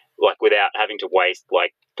 like without having to waste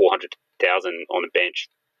like 400,000 on the bench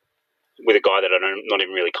with a guy that I'm not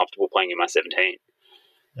even really comfortable playing in my 17.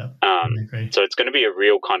 Yeah, I agree. So it's going to be a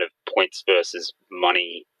real kind of points versus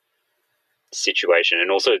money situation, and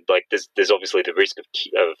also like there's obviously the risk of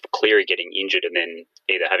Cleary getting injured and then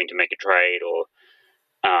either having to make a trade or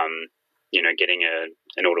getting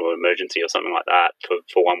an auto emergency or something like that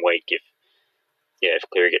for 1 week if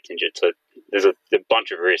Cleary gets injured. So there's a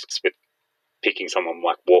bunch of risks with picking someone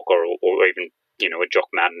like Walker or even a Jock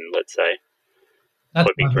Madden, let's say,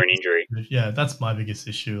 hoping for an injury. Yeah, that's my biggest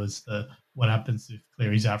issue is what happens if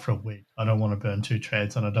Cleary's out for a week. I don't want to burn 2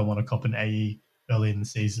 trades and I don't want to cop an AE early in the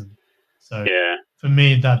season. So for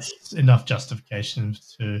me, that's enough justification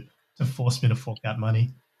to force me to fork out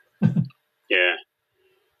money.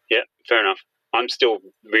 Yeah, fair enough. I'm still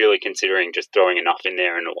really considering just throwing enough in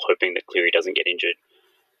there and hoping that Cleary doesn't get injured,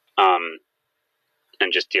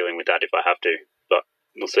 and just dealing with that if I have to. But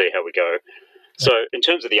we'll see how we go. Yeah. So in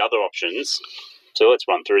terms of the other options, so let's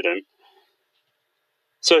run through them.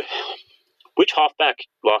 So which halfback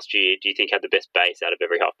last year do you think had the best base out of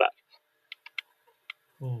every halfback?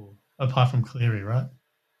 Oh, apart from Cleary, right?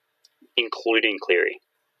 Including Cleary.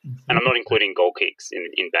 And I'm not including goal kicks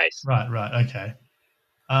in base. Right, okay.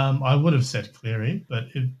 I would have said Cleary, but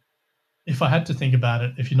if I had to think about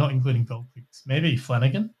it, if you're not including goal kicks, maybe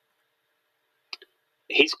Flanagan?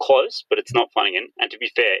 He's close, but it's not Flanagan. And to be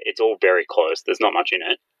fair, it's all very close. There's not much in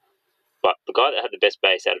it. But the guy that had the best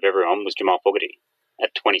base out of everyone was Jamal Fogarty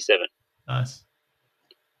at 27. Nice.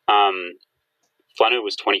 Flanu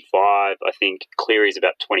was 25. I think Cleary's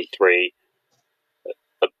about 23.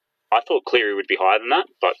 I thought Cleary would be higher than that,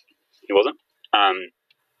 but he wasn't.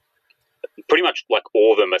 Pretty much like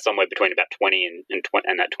all of them are somewhere between about 20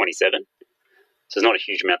 and that 27. So there's not a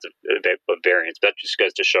huge amount of variance. But that just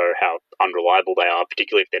goes to show how unreliable they are,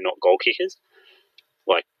 particularly if they're not goal kickers.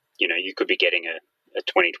 Like, you could be getting a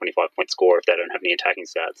 20, 25 point score if they don't have any attacking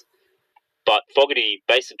stats. But Fogarty,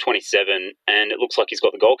 base of 27, and it looks like he's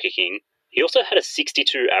got the goal kicking. He also had a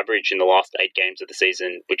 62 average in the last 8 games of the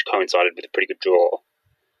season, which coincided with a pretty good draw.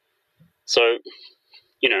 So,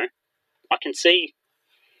 I can see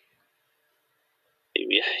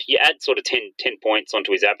you add sort of 10 points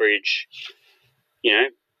onto his average.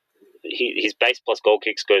 His base plus goal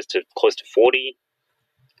kicks goes to close to 40.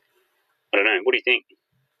 I don't know. What do you think?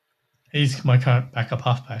 He's my current backup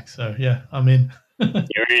halfback, so yeah, I'm in.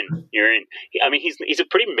 You're in. I mean, he's a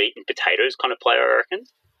pretty meat and potatoes kind of player, I reckon.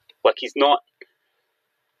 Like, he's not.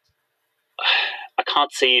 I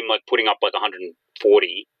can't see him like putting up like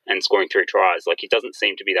 140 and scoring 3 tries. Like, he doesn't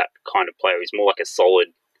seem to be that kind of player. He's more like a solid,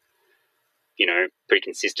 pretty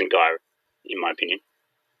consistent guy, in my opinion.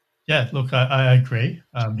 Yeah, look, I agree.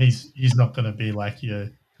 He's not going to be like your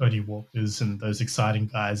Cody Walkers and those exciting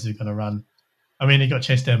guys who are going to run. I mean, he got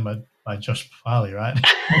chased down by Josh Farley, right?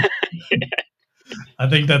 Yeah. I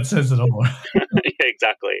think that says it all. Yeah,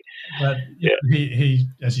 exactly. But he,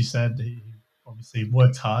 as you said, he obviously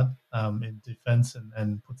works hard in defense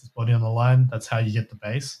and puts his body on the line. That's how you get the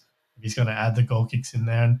base. He's going to add the goal kicks in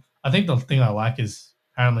there. And I think the thing I like is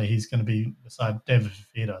apparently he's going to be beside David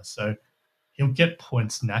Fifita. So he'll get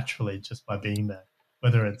points naturally just by being there.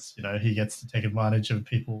 Whether it's, he gets to take advantage of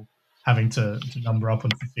people having to number up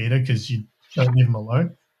on Fifita because you don't leave him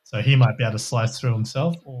alone. So he might be able to slice through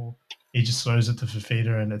himself, or he just throws it to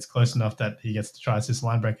Fifita and it's close enough that he gets to try his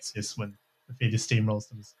line break assist when Fifita steamrolls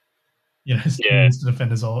them. The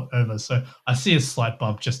defenders all over. So I see a slight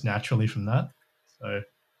bump just naturally from that. So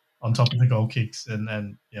on top of the goal kicks and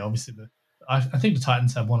obviously I think the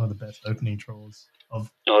Titans have one of the best opening draws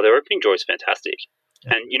of. Oh, their opening draw is fantastic.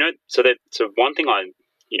 Yeah. And so one thing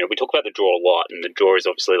we talk about the draw a lot, and the draw is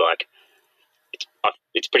obviously like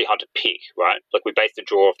it's pretty hard to pick, right? Like we base the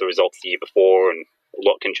draw off the results the year before, and a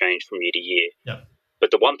lot can change from year to year. Yeah.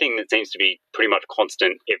 But the one thing that seems to be pretty much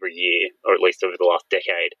constant every year, or at least over the last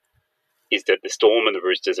decade, is that the Storm and the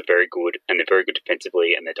Roosters are very good, and they're very good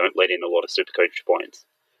defensively, and they don't let in a lot of Supercoach points.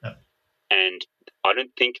 Yeah. And I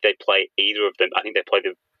don't think they play either of them. I think they play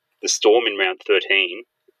the Storm in round 13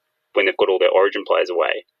 when they've got all their Origin players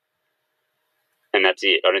away. And that's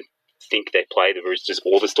it. I don't think they play the Roosters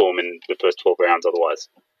or the Storm in the first 12 rounds otherwise.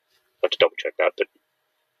 I have to double check that. But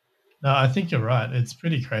No, I think you're right. It's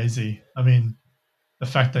pretty crazy. I mean, the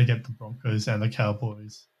fact they get the Broncos and the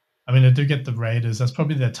Cowboys. I mean, they do get the Raiders. That's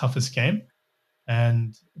probably their toughest game.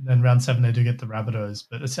 And then round 7, they do get the Rabbitohs.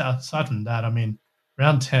 But aside from that, I mean,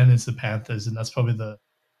 round 10 is the Panthers. And that's probably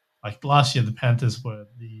last year, the Panthers were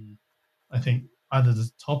I think, either the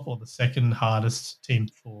top or the second hardest team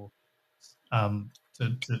for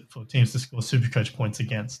teams to score Supercoach points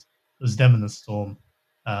against. It was them and the Storm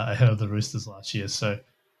ahead of the Roosters last year. So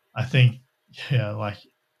I think,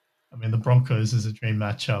 the Broncos is a dream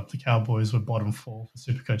matchup. The Cowboys were bottom 4 for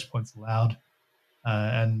Supercoach points allowed.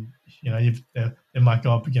 And, they might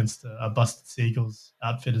go up against a busted Seagulls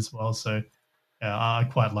outfit as well. So I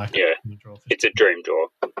quite like the draw. It's a dream draw.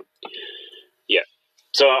 Yeah.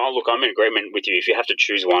 So, look, I'm in agreement with you. If you have to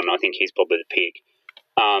choose one, I think he's probably the pick.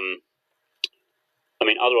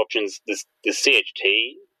 Other options, there's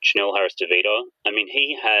CHT, Chanel Harris-Tavita.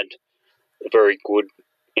 He had a very good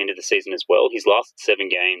end of the season as well. His last 7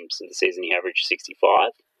 games of the season, he averaged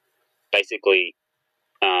 65. Basically,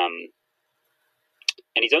 and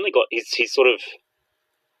he's only got, he's sort of,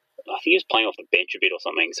 I think he was playing off the bench a bit or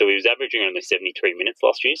something. So he was averaging only 73 minutes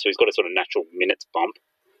last year. So he's got a sort of natural minutes bump,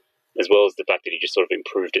 as well as the fact that he just sort of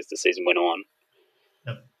improved as the season went on.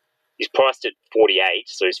 Yep. He's priced at 48,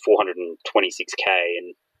 so he's 426k,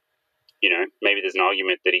 and maybe there's an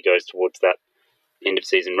argument that he goes towards that end of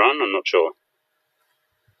season run. I'm not sure.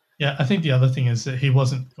 Yeah, I think the other thing is that he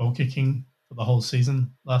wasn't goal kicking for the whole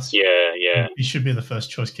season last year. Yeah. He should be the first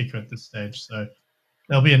choice kicker at this stage, so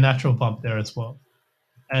there'll be a natural bump there as well.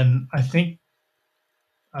 And I think,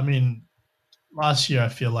 last year I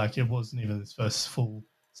feel like it wasn't even his first full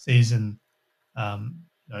season.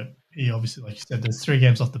 He obviously, like you said, there's 3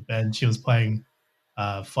 games off the bench. He was playing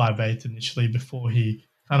 5/8 initially before he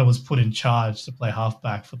kind of was put in charge to play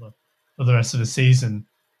halfback for the rest of the season.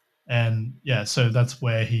 And so that's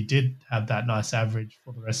where he did have that nice average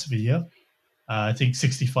for the rest of the year. I think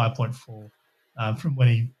 65.4 from when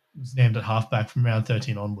he was named at halfback from round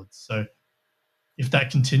 13 onwards. So if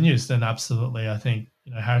that continues, then absolutely, I think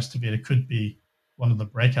Harris-Tavita could be one of the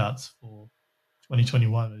breakouts for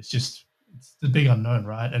 2021. It's the big unknown,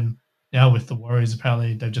 right? And now with the Warriors,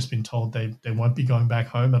 apparently they've just been told they won't be going back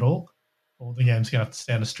home at all. All the games are going to have to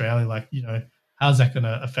stay in Australia. How's that going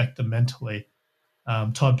to affect them mentally?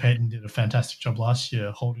 Todd Payton did a fantastic job last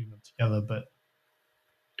year holding them together, but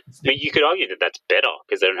you could argue that that's better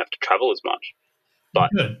because they don't have to travel as much. But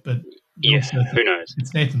good, but who knows?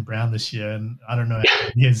 It's Nathan Brown this year, and I don't know how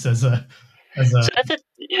he is as a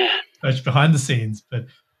coach behind the scenes, but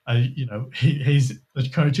he's the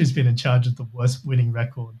coach who's been in charge of the worst winning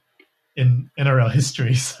record in NRL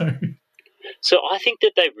history. So I think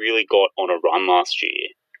that they really got on a run last year,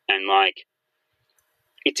 and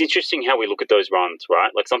it's interesting how we look at those runs,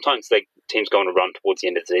 right? Sometimes teams go on a run towards the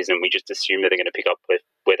end of the season, we just assume that they're going to pick up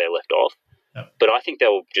where they left off. Yep. But I think they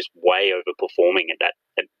were just way overperforming at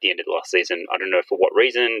the end of the last season. I don't know for what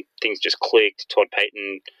reason. Things just clicked. Todd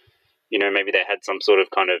Payton, maybe they had some sort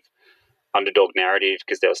of kind of underdog narrative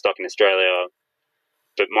because they were stuck in Australia.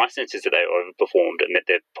 But my sense is that they overperformed and that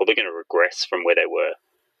they're probably going to regress from where they were.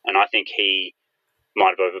 And I think he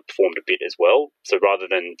might have overperformed a bit as well. So rather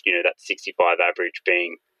than, that 65 average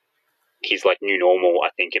being his new normal, I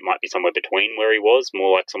think it might be somewhere between where he was,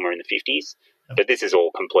 more like somewhere in the 50s. Yep. But this is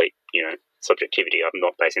all complete, subjectivity. I'm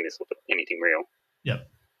not basing this off anything real. Yep.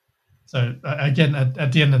 So again,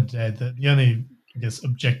 at the end of the day, the only, I guess,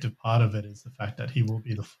 objective part of it is the fact that he will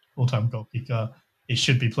be the full-time goal kicker. He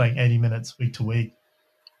should be playing 80 minutes week to week.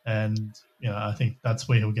 And, I think that's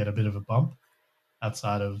where he'll get a bit of a bump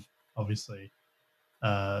outside of, obviously,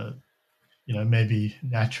 maybe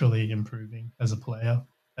naturally improving as a player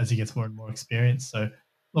as he gets more and more experience. So,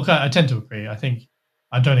 look, I tend to agree.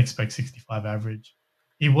 I don't expect 65 average.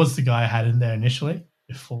 He was the guy I had in there initially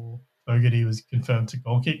before Fogarty was confirmed to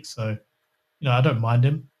goal kick. So, I don't mind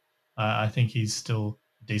him. I think he's still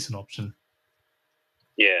a decent option.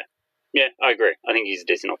 Yeah, I agree. I think he's a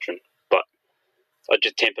decent option. But I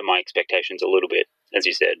just temper my expectations a little bit, as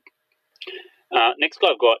you said. Next guy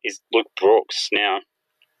I've got is Luke Brooks. Now,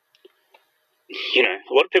 a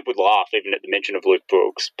lot of people would laugh even at the mention of Luke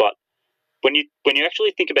Brooks, but when you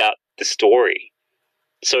actually think about the story,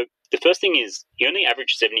 so the first thing is he only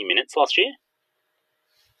averaged 70 minutes last year,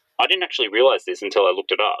 I didn't actually realise this until I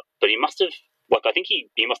looked it up, but he must have, I think he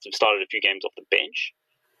must have started a few games off the bench,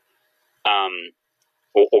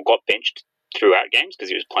 or got benched throughout games because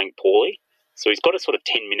he was playing poorly. So he's got a sort of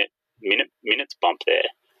 10 minutes bump there.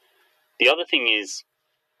 The other thing is,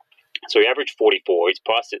 so he averaged 44. He's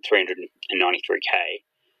priced at 393k.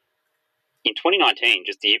 In 2019,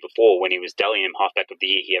 just the year before, when he was Dally M halfback of the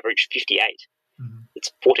year, he averaged 58. Mm-hmm.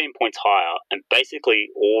 It's 14 points higher, and basically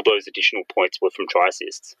all those additional points were from try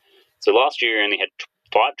assists. So last year he only had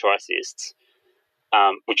 5 try assists,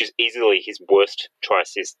 which is easily his worst try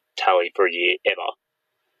assist tally for a year ever.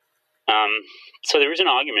 So there is an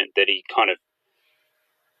argument that he kind of,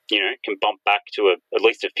 can bump back to at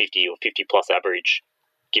least a 50 or 50 plus average,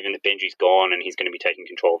 given that Benji's gone and he's going to be taking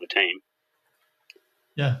control of the team.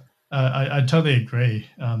 Yeah, I totally agree.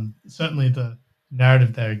 Certainly the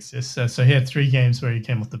narrative there exists. So he had 3 games where he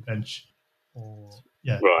came off the bench,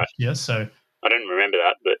 Right. Yeah, so I don't remember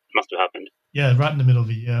that, but it must have happened. Yeah, right in the middle of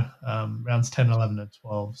the year, rounds 10, 11, and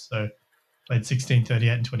 12. So played 16, 38,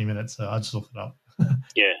 and 20 minutes. So I just looked it up.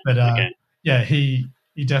 Yeah. But okay. yeah, he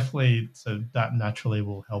definitely, so that naturally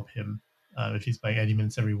will help him if he's playing 80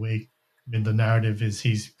 minutes every week. I mean, the narrative is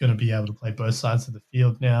he's going to be able to play both sides of the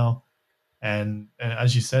field now. And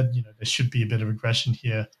as you said, there should be a bit of aggression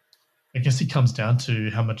here. I guess it comes down to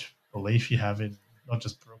how much belief you have in not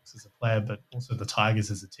just Brooks as a player, but also the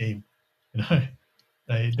Tigers as a team.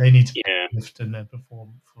 They need to lift and then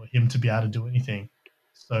perform for him to be able to do anything.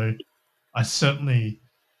 So I certainly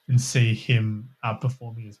can see him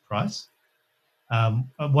outperforming his price.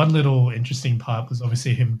 One little interesting part was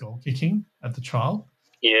obviously him goal kicking at the trial.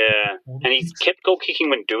 Yeah, and he's kept goal kicking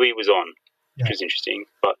when Dewey was on, which was interesting.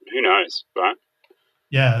 But who knows, right?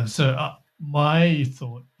 Yeah, so my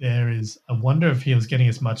thought there is, I wonder if he was getting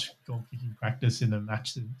as much goal kicking practice in a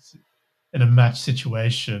match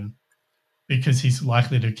situation, because he's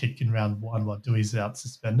likely to kick in round 1 while Dewey's out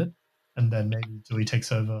suspended, and then maybe Dewey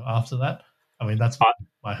takes over after that. I mean, that's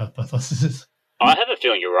my hypothesis. I have a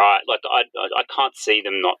feeling you're right. I can't see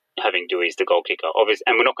them not having Dewey as the goal kicker, obviously,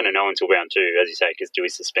 and we're not going to know until round 2, as you say, because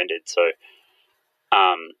Dewey's suspended. So,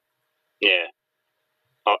 yeah,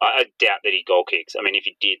 I doubt that he goal kicks. I mean, if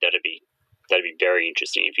he did, that'd be very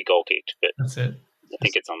interesting if he goal kicked. But that's it. I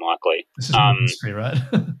think it's unlikely. This is history, right?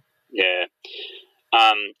 Yeah.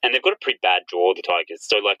 And they've got a pretty bad draw, the Tigers.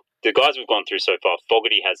 So, the guys we've gone through so far,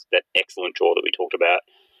 Fogarty has that excellent draw that we talked about.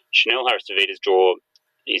 Chanel Harris-Tavita's draw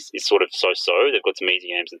is sort of so-so. They've got some easy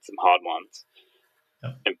games and some hard ones.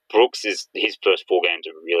 Yep. And Brooks, his first 4 games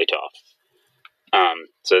are really tough.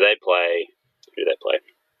 So they play... Who do they play?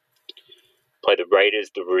 Play the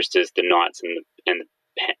Raiders, the Roosters, the Knights, and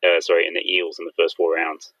the Eels in the first 4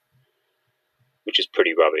 rounds, which is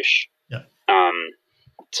pretty rubbish. Yeah.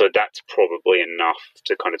 So that's probably enough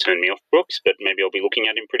to kind of turn me off Brooks, but maybe I'll be looking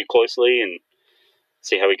at him pretty closely and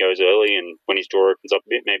see how he goes early, and when his draw opens up a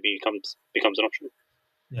bit, maybe he becomes an option.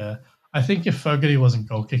 Yeah. I think if Fogarty wasn't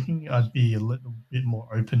goal kicking, I'd be a little bit more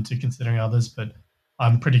open to considering others, but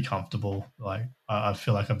I'm pretty comfortable. I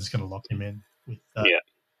feel like I'm just going to lock him in with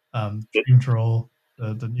dream draw,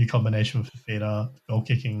 the new combination with Fafita, goal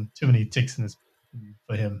kicking, too many ticks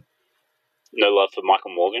for him. No love for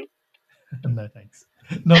Michael Morgan? No thanks.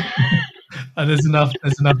 No, there's enough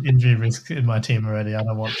injury risk in my team already. I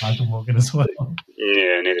don't want Michael Morgan as well.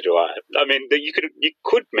 Yeah, neither do I. I mean, you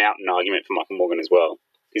could mount an argument for Michael Morgan as well.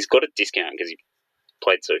 He's got a discount because he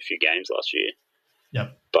played so few games last year.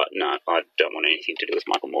 Yep. But no, I don't want anything to do with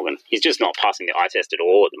Michael Morgan. He's just not passing the eye test at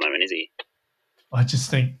all at the moment, is he? I just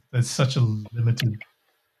think there's such a limited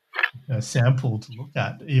sample to look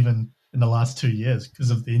at, even in the last 2 years,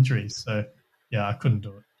 because of the injuries. So, yeah, I couldn't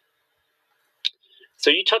do it. So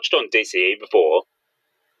you touched on DCE before.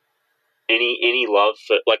 Any love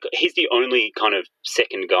for, he's the only kind of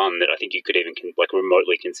second gun that I think you could even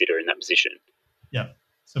remotely consider in that position. Yeah.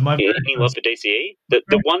 So any love for DCE?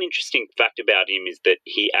 The one interesting fact about him is that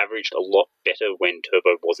he averaged a lot better when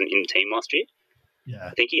Turbo wasn't in the team last year. Yeah.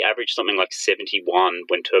 I think he averaged something like 71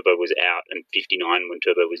 when Turbo was out and 59 when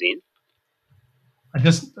Turbo was in.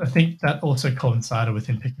 I think that also coincided with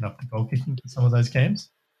him picking up the goal kicking for some of those games.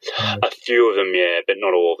 A few of them, yeah, but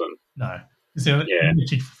not all of them. No, because he only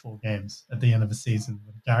kicked for 4 games at the end of the season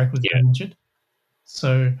when Garrick was injured.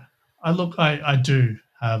 So I do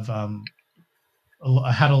have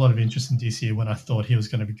I had a lot of interest in DCE when I thought he was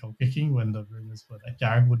going to be goal kicking, when the rumours were that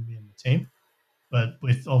Garrick wouldn't be in the team. But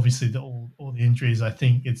with obviously all the injuries, I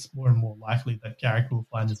think it's more and more likely that Garrick will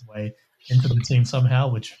find his way into the team somehow,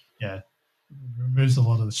 which removes a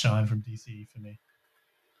lot of the shine from DCE for me.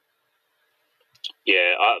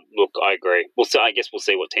 Yeah, I agree. I guess we'll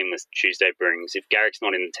see what Teamless Tuesday brings. If Garrick's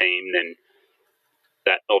not in the team, then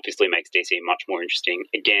that obviously makes DC much more interesting.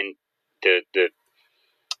 Again, they've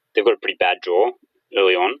got a pretty bad draw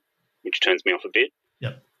early on, which turns me off a bit.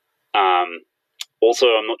 Yep. Also,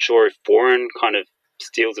 I'm not sure if Foran kind of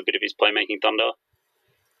steals a bit of his playmaking thunder.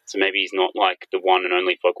 So maybe he's not like the one and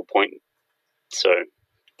only focal point. So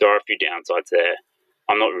there are a few downsides there.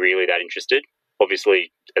 I'm not really that interested.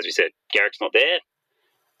 Obviously, as we said, Garrick's not there.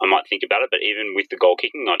 I might think about it, but even with the goal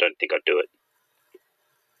kicking, I don't think I'd do it.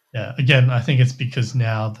 Yeah, again, I think it's because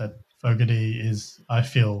now that Fogarty is, I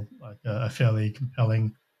feel, like a fairly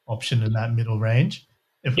compelling option in that middle range.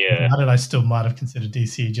 If without it, I still might have considered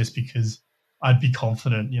DC just because I'd be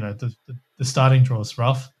confident. The starting draw is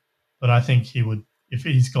rough, but I think he would, if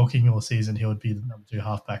he's goal kicking all season, he would be the number 2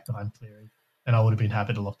 halfback behind Cleary, and I would have been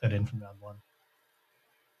happy to lock that in from round 1.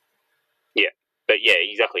 Yeah, but yeah,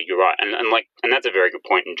 exactly. You're right, and that's a very good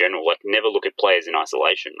point in general. Like, never look at players in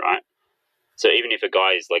isolation, right? So even if a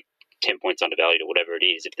guy is like 10 points undervalued or whatever it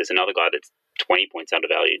is, if there's another guy that's 20 points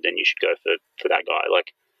undervalued, then you should go for that guy.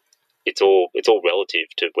 Like, it's all relative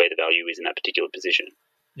to where the value is in that particular position.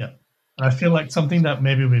 Yeah, and I feel like something that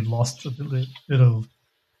maybe we've lost a bit of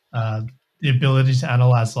the ability to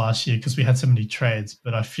analyze last year because we had so many trades,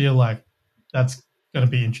 but I feel like that's going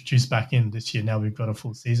to be introduced back in this year. Now we've got a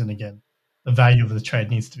full season again. The value of the trade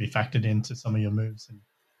needs to be factored into some of your moves and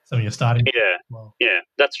some of your starting. Yeah, well. Yeah,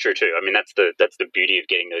 that's true too. I mean, that's the beauty of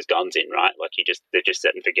getting those guns in, right? Like, they're just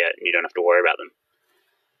set and forget, and you don't have to worry about them.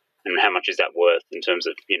 And how much is that worth in terms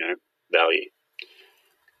of value?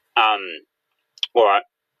 All right.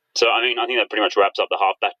 So I mean, I think that pretty much wraps up the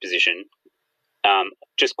halfback position.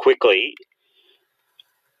 Just quickly,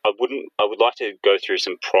 I would like to go through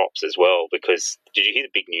some props as well, because did you hear the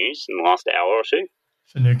big news in the last hour or two?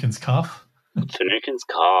 Finucane's calf. Finucane's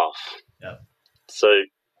calf. Yeah. So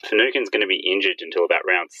Finucane's going to be injured until about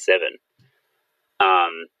round 7.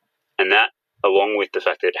 And that, along with the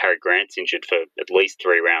fact that Harry Grant's injured for at least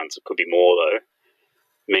 3 rounds, it could be more though,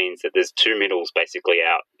 means that there's 2 middles basically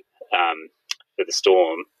out for the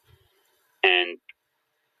Storm, and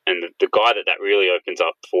the guy that really opens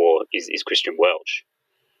up for is Christian Welch.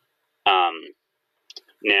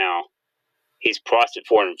 Now, he's priced at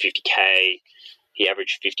 $450K. He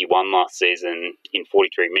averaged 51 last season in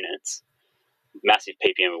 43 minutes. Massive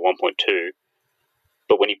PPM of 1.2.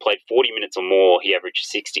 But when he played 40 minutes or more, he averaged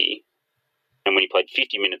 60. And when he played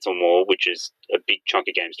 50 minutes or more, which is a big chunk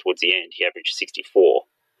of games towards the end, he averaged 64.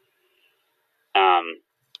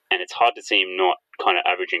 And it's hard to see him not kind of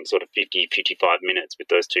averaging sort of 50, 55 minutes with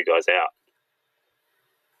those 2 guys out.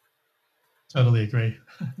 Totally agree.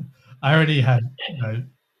 I already had,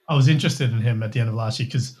 I was interested in him at the end of last year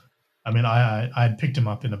because, I mean, I had picked him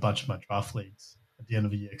up in a bunch of my draft leagues at the end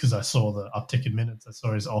of the year because I saw the uptick in minutes. I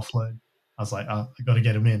saw his offload. I was like, I got to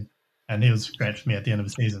get him in. And he was great for me at the end of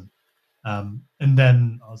the season. And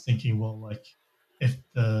then I was thinking, well, like, if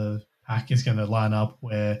the pack is going to line up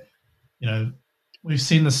where, we've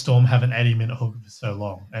seen the Storm have an 80-minute hooker for so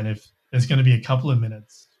long. And if there's going to be a couple of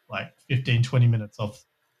minutes, like 15, 20 minutes off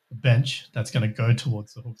the bench, that's going to go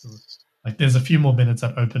towards the hooker. Like, there's a few more minutes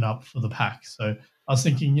that open up for the pack. So I was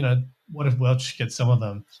thinking, what if Welch gets some of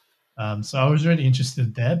them? So I was really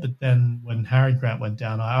interested there. But then when Harry Grant went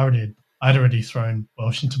down, I'd already thrown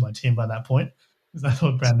Welch into my team by that point because I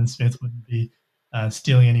thought Brandon Smith wouldn't be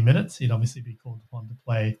stealing any minutes. He'd obviously be called upon to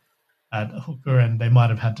play at hooker, and they might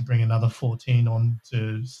have had to bring another 14 on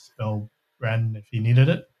to spell Brandon if he needed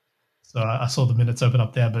it. So I saw the minutes open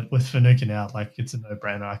up there, but with Finucane out, like, it's a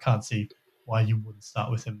no-brainer. I can't see why you wouldn't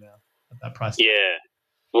start with him now at that price. Yeah.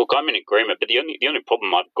 Look, I'm in agreement, but the only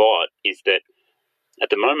problem I've got is that at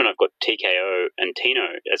the moment I've got TKO and Tino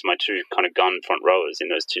as my 2 kind of gun front rowers in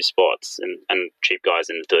those 2 spots, and cheap guys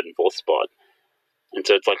in the 3rd and 4th spot. And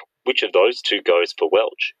so it's like, which of those 2 goes for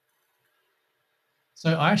Welch?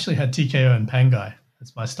 So I actually had TKO and Pangai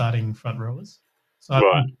as my starting front rowers. So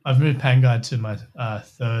right. I've moved Pangai to my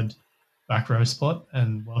 3rd back row spot,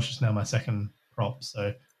 and Welsh is now my 2nd prop.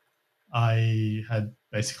 So I had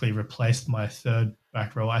basically replaced my 3rd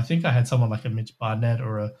back row. I think I had someone like a Mitch Barnett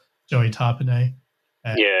or a Joey Tarpanay.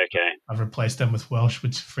 Yeah, okay. I've replaced them with Welsh,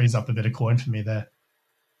 which frees up a bit of coin for me there.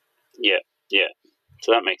 Yeah.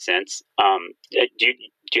 So that makes sense. Do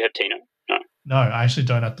you have Tino? No, I actually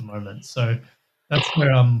don't at the moment. So that's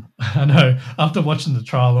where I know after watching the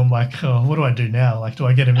trial, I'm like, oh, what do I do now? Like, do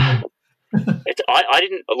I get him in? I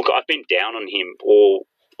didn't look. I've been down on him all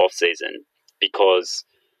off season because,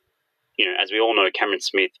 as we all know, Cameron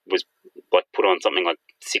Smith was like put on something like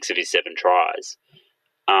 6 of his 7 tries,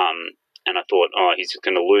 and I thought, he's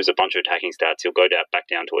going to lose a bunch of attacking stats. He'll go back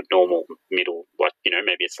down to a normal middle, like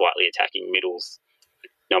maybe a slightly attacking middles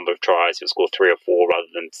number of tries. He'll score 3 or 4 rather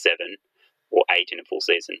than 7. or 8 in a full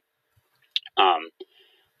season.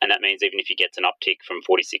 And that means even if he gets an uptick from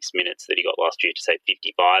 46 minutes that he got last year to, say,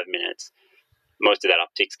 55 minutes, most of that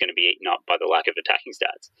uptick's going to be eaten up by the lack of attacking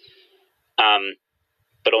stats.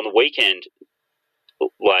 But on the weekend,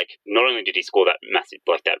 like, not only did he score that massive,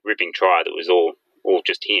 like, that ripping try that was all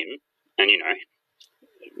just him, and, you know,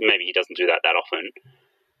 maybe he doesn't do that often,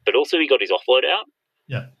 but also he got his offload out.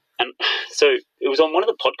 Yeah. And so it was on one of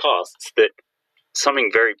the podcasts that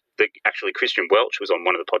actually Christian Welch was on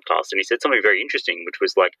one of the podcasts, and he said something very interesting, which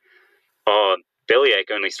was like, oh,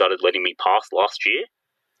 Bellyache only started letting me pass last year,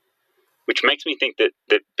 which makes me think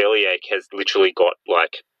that Bellyache has literally got,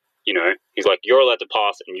 like, you know, he's like, you're allowed to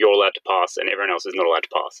pass and you're allowed to pass and everyone else is not allowed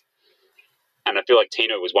to pass. And I feel like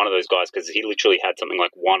Tino was one of those guys because he literally had something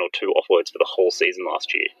like 1 or 2 offloads for the whole season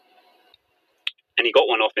last year. And he got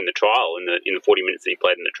one off in the trial, in the 40 minutes that he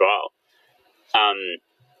played in the trial.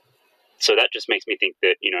 So that just makes me think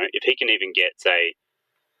that, you know, if he can even get, say,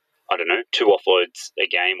 I don't know, 2 offloads a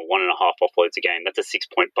game or 1.5 offloads a game, that's a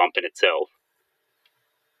 6-point bump in itself.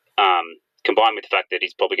 Combined with the fact that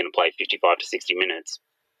he's probably going to play 55 to 60 minutes,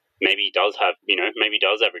 maybe he does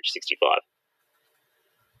average 65.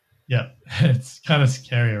 Yeah, it's kind of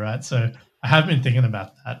scary, right? So I have been thinking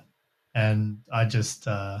about that, and I just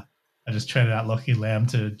traded out Lockie Lamb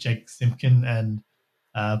to Jake Simpkin and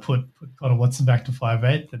put Connor Watson back to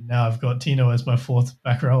 5'8", and now I've got Tino as my 4th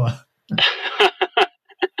back rower.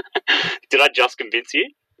 Did I just convince you?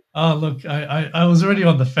 Oh, look, I was already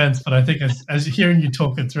on the fence, but I think as hearing you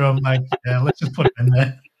talk it through, I'm like, yeah, let's just put him in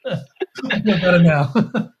there. I feel better now.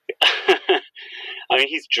 I mean,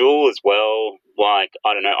 his duel as well. Like,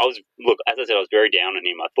 I don't know. As I said, I was very down on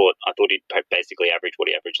him. I thought he'd basically average what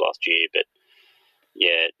he averaged last year, but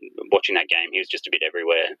yeah, watching that game, he was just a bit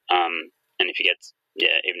everywhere. And if he gets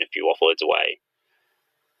even a few offloads away,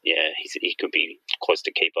 yeah, he could be close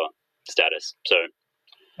to keeper status. So,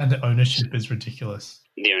 and the ownership is ridiculous.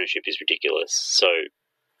 So,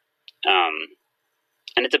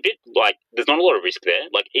 and it's a bit like there's not a lot of risk there.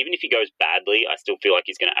 Like, even if he goes badly, I still feel like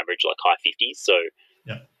he's going to average like high 50s. So,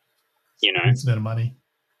 yeah, you know, it's a bit of money.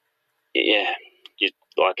 Yeah,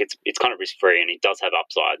 it's kind of risk free, and he does have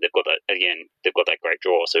upside. They've got that great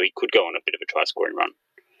draw, so he could go on a bit of a try scoring run.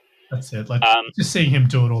 That's it. Like, just seeing him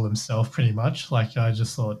do it all himself, pretty much. Like, I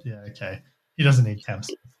just thought, yeah, okay, he doesn't need Cam.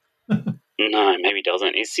 No, maybe he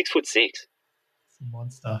doesn't. He's 6'6". It's a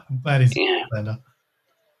monster. I'm glad he's a defender.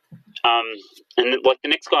 And like the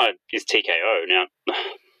next guy is TKO. Now,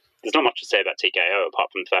 there's not much to say about TKO apart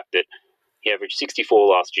from the fact that he averaged 64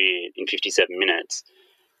 last year in 57 minutes.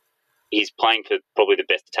 He's playing for probably the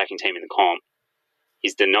best attacking team in the comp.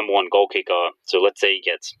 He's the number 1 goal kicker. So let's say he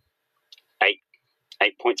gets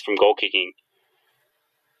 8 points from goal kicking.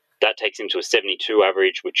 That takes him to a 72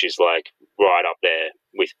 average, which is like right up there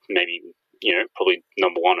with maybe, you know, probably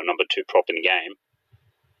number 1 or number 2 prop in the game.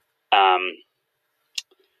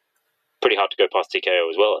 Pretty hard to go past TKO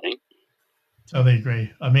as well, I think. Totally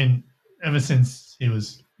agree. I mean, ever since he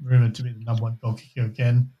was rumored to be the number 1 goal kicker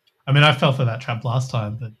again, I mean, I fell for that trap last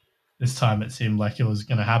time, but this time it seemed like it was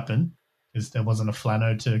going to happen because there wasn't a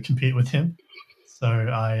Flano to compete with him. So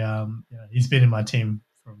he's been in my team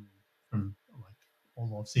from like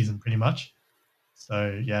all off season pretty much.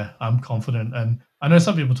 So yeah, I'm confident. And I know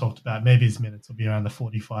some people talked about maybe his minutes will be around the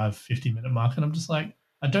 45, 50-minute mark. And I'm just like,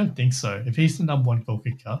 I don't think so. If he's the number 1 goal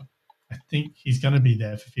kicker, I think he's going to be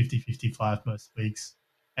there for 50, 55 most weeks.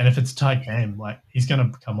 And if it's a tight game, like, he's going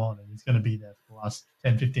to come on and he's going to be there for the last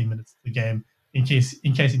 10, 15 minutes of the game in case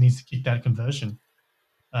he needs to kick that conversion.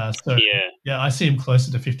 I see him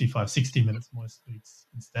closer to 55, 60 minutes most weeks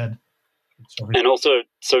instead. And also,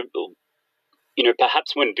 so, you know,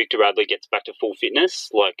 perhaps when Victor Radley gets back to full fitness,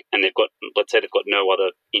 like, and let's say they've got no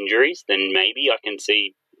other injuries, then maybe I can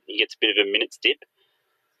see he gets a bit of a minutes dip.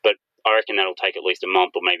 But I reckon that'll take at least a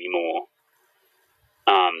month or maybe more.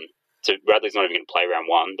 So Radley's not even going to play round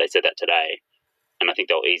 1. They said that today. And I think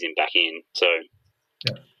they'll ease him back in. So,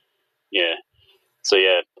 yeah. So,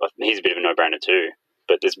 yeah, he's a bit of a no-brainer too.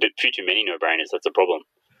 But there's a few too many no-brainers. That's a problem.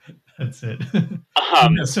 That's it. Did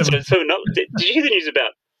you hear the news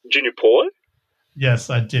about Junior Paulo? Yes,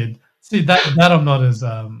 I did. See, that I'm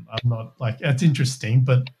not like, it's interesting,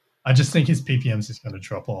 but I just think his PPMs is going to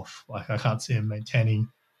drop off. Like, I can't see him maintaining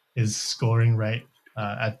his scoring rate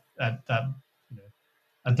at that, you know,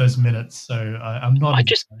 at those minutes. So I'm not.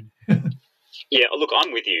 Yeah, look,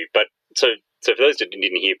 I'm with you. But so for those that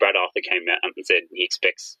didn't hear, Brad Arthur came out and said he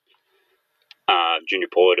expects Junior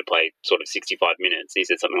Paulo to play sort of 65 minutes. He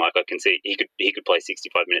said something like, I can see he could play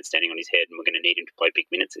 65 minutes standing on his head, and we're going to need him to play big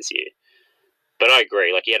minutes this year. But I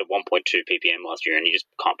agree. Like, he had a 1.2 ppm last year, and you just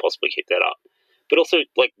can't possibly keep that up. But also,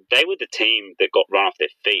 like, they were the team that got run off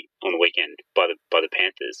their feet on the weekend by the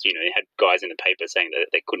Panthers. You know, they had guys in the paper saying that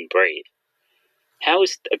they couldn't breathe. How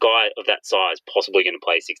is a guy of that size possibly going to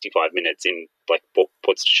play 65 minutes in, like,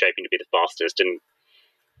 what's shaping to be the fastest and,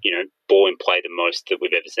 you know, ball in play the most that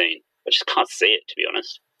we've ever seen? I just can't see it, to be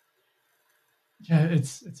honest. Yeah,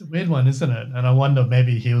 it's a weird one, isn't it? And I wonder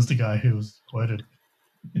maybe he was the guy who was quoted.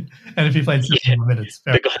 And if he played 60 minutes,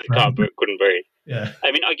 the guy that couldn't breathe. Yeah.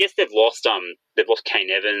 I mean, I guess they've lost Kane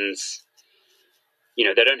Evans. You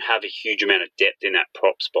know, they don't have a huge amount of depth in that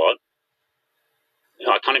prop spot.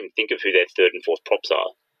 I can't even think of who their third and fourth props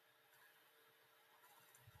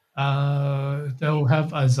are. They'll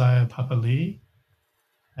have Isaiah Papali,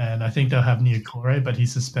 and I think they'll have Niokore, but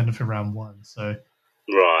he's suspended for round 1. So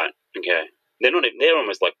right, okay, they're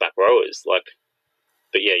almost like back rowers. Like,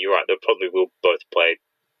 but yeah, you're right. They probably will both play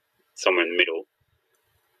somewhere in the middle.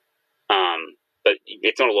 But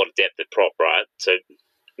it's not a lot of depth at prop, right? So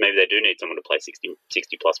maybe they do need someone to play 60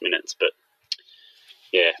 plus minutes. But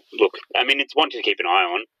yeah, look, I mean, it's one to keep an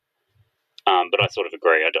eye on. But I sort of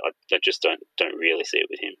agree. I just don't really see it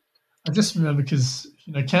with him. I just remember because,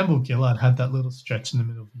 you know, Campbell Gillard had that little stretch in the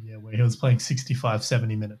middle of the year where he was playing 65,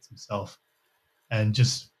 70 minutes himself, and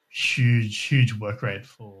just huge work rate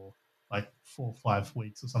for like 4 or 5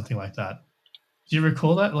 weeks or something like that. Do you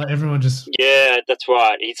recall that? Like, everyone just... Yeah, that's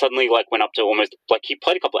right. He suddenly, like, went up to almost... Like, he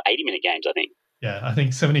played a couple of 80-minute games, I think. Yeah, I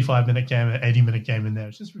think 75-minute game, an 80-minute game in there.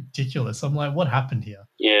 It's just ridiculous. I'm like, what happened here?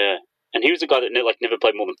 Yeah, and he was a guy that, like, never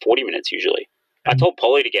played more than 40 minutes usually. I told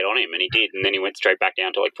Polly to get on him, and he did, and then he went straight back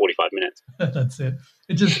down to, like, 45 minutes. That's it.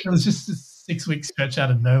 It was just a 6-week stretch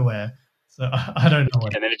out of nowhere. So I don't know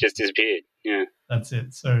what... And then it just disappeared. Yeah. That's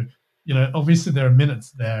it. So... You know, obviously there are minutes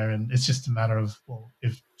there, and it's just a matter of, well,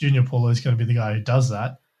 if Junior Paulo is going to be the guy who does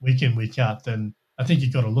that week in, week out, then I think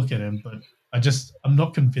you've got to look at him. But I'm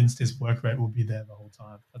not convinced his work rate will be there the whole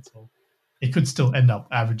time. That's all. He could still end up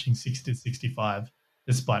averaging 60 to 65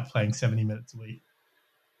 despite playing 70 minutes a week.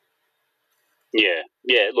 Yeah,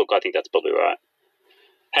 look, I think that's probably right.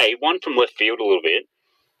 Hey, one from left field a little bit.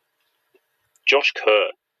 Josh Kerr.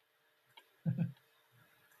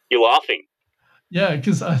 You're laughing. Yeah,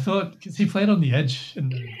 because he played on the edge. He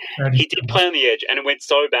did play on the edge, and it went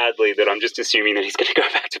so badly that I'm just assuming that he's going to go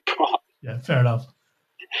back to prop. Yeah, fair enough.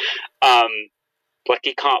 Like,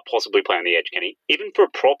 he can't possibly play on the edge, can he? Even for a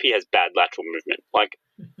prop, he has bad lateral movement. Like,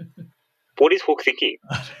 what is Hook thinking?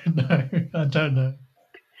 I don't know.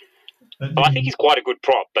 Well, I think he's quite a good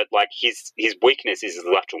prop, but, like, his weakness is his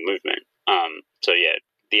lateral movement. So, yeah,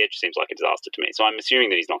 the edge seems like a disaster to me. So I'm assuming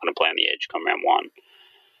that he's not going to play on the edge come round 1.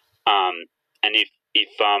 And if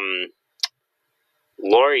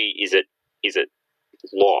Laurie is at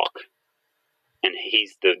lock, and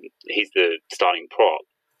he's the starting prop,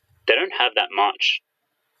 they don't have that much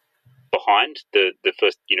behind the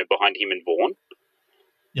first, you know, behind him and Vaughan.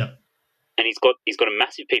 Yeah. And he's got a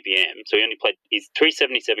massive PPM, so he's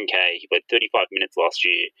 377k. He played 35 minutes last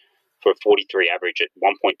year for a 43 average at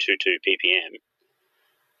 1.22 PPM.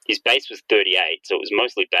 His base was 38, so it was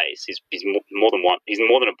mostly base. He's more than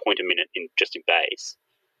a point a minute in base.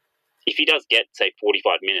 If he does get, say,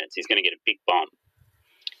 45 minutes, he's going to get a big bump.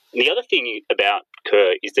 And the other thing about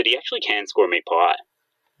Kerr is that he actually can score a meat pie.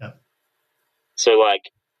 Yeah. So, like,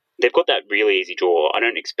 they've got that really easy draw. I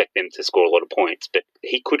don't expect them to score a lot of points, but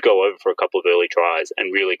he could go over for a couple of early tries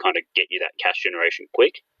and really kind of get you that cash generation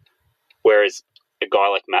quick. Whereas a guy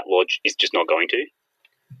like Matt Lodge is just not going to.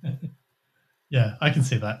 Yeah, I can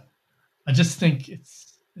see that. I just think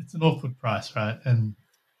it's an awkward price, right? And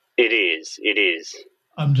it is.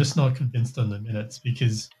 I'm just not convinced on the minutes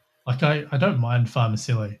because, like, I don't mind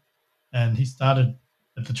Farmasili, and he started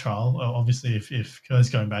at the trial. Obviously, if Kerr's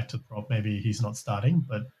going back to the prop, maybe he's not starting,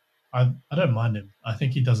 but I don't mind him. I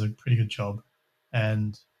think he does a pretty good job,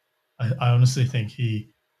 and I honestly think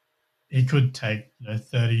he could take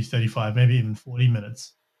 30, 35, maybe even 40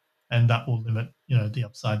 minutes, and that will limit the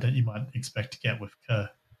upside that you might expect to get with Kerr.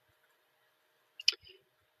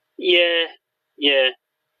 Yeah,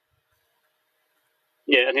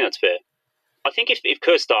 I think that's fair. I think if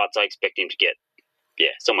Kerr starts, I expect him to get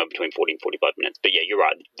somewhere between 40 and 45 minutes. But yeah, you're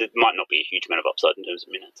right. There might not be a huge amount of upside in terms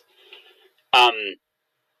of minutes.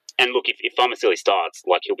 And look, if Farmasili starts,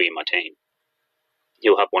 like, he'll be in my team.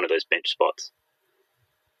 He'll have one of those bench spots.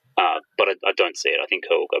 But I don't see it. I think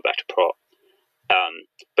Kerr will go back to prop.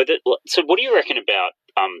 So what do you reckon about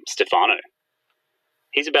Stefano?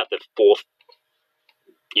 He's about the fourth,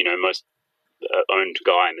 most owned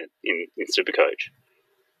guy in Supercoach.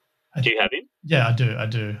 Do you have him? Yeah, I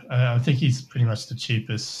do. I think he's pretty much the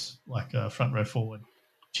cheapest, like, front row forward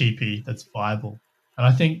cheapie that's viable. And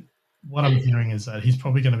I think what I'm hearing is that he's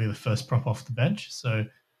probably going to be the first prop off the bench. So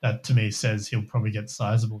that to me says he'll probably get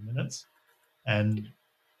sizable minutes. And,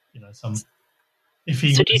 some if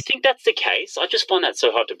he So do you think that's the case? I just find that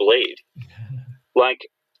so hard to believe. Like,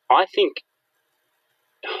 I think,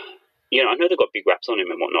 I know they've got big raps on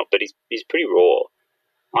him and whatnot, but he's pretty raw.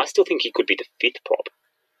 I still think he could be the fifth prop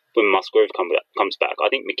when Musgrove comes back. I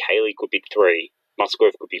think McHaley could be 3,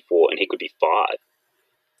 Musgrove could be 4, and he could be 5.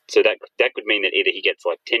 So that could mean that either he gets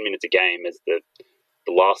like 10 minutes a game as the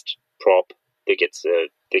last prop that gets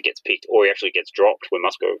picked, or he actually gets dropped when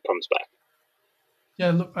Musgrove comes back.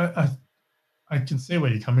 Yeah, look, I can see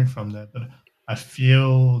where you're coming from there, but I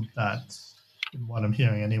feel that in what I'm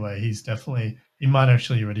hearing anyway, he might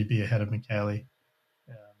actually already be ahead of McHaley.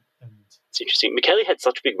 And It's interesting. McHaley had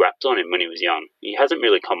such big raps on him when he was young. He hasn't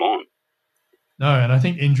really come on. no, and I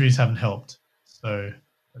think injuries haven't helped. So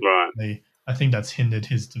Right. I think that's hindered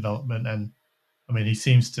his development. And I mean, he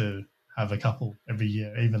seems to have a couple every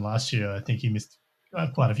year. Even last year, I think he missed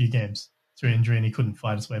quite a few games through injury, and he couldn't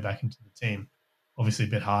fight his way back into the team. Obviously, a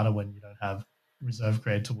bit harder when you don't have reserve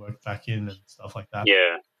grade to work back in and stuff like that.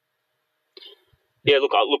 Yeah. Yeah,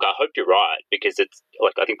 look, I hope you're right, because it's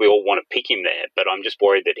like I think we all want to pick him there, but I'm just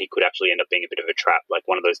worried that he could actually end up being a bit of a trap, like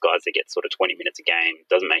one of those guys that gets sort of 20 minutes a game,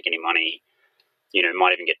 doesn't make any money,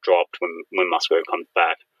 might even get dropped when Musgrove comes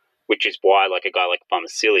back, which is why like a guy like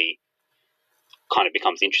Farmasili kind of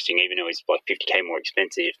becomes interesting, even though he's like 50k more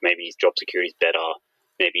expensive. Maybe his job security is better,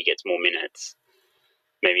 maybe he gets more minutes,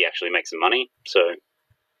 maybe he actually makes some money. So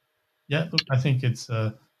Yeah, look, I think it's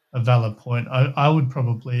a valid point. I would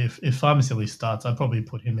probably, if Farmasili starts, I'd probably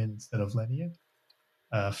put him in instead of Leniu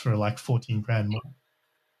for like 14 grand more.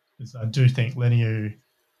 Because I do think Leniu,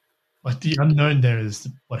 like the unknown there is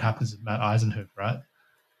what happens with Matt Eisenhuth, right?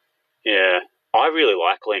 yeah, I really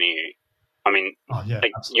like Leniu. I mean, Oh yeah,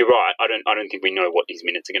 you're right. I don't think we know what his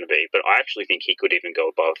minutes are going to be, but I actually think he could even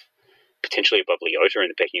go potentially above Leota in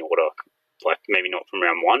the pecking order. Like maybe not from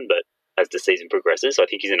round 1, but as the season progresses, I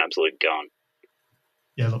think he's an absolute gun.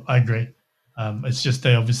 Yeah, look, I agree. It's just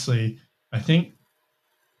they obviously. I think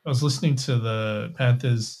I was listening to the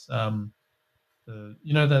Panthers,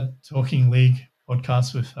 that Talking League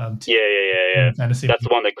podcast with Yeah. Fantasy. That's the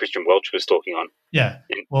one that Christian Welch was talking on. Yeah.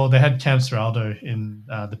 Well, they had Cam Seraldo in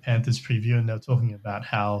the Panthers preview, and they were talking about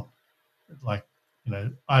how, like,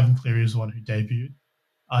 Ivan Cleary is the one who debuted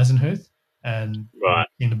Eisenhuth, and Right.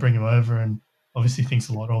 keen to bring him over, and obviously thinks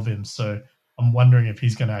a lot of him. So I'm wondering if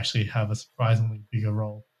he's going to actually have a surprisingly bigger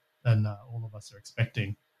role than all of us are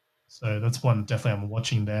expecting. So that's one definitely I'm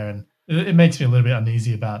watching there, and it makes me a little bit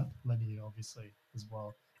uneasy about Lenny, obviously, as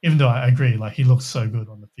well. Even though I agree, like he looks so good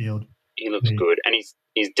on the field. He looks good, and he's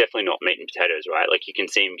definitely not meat and potatoes, right? Like you can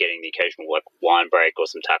see him getting the occasional like line break or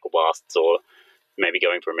some tackle busts, or maybe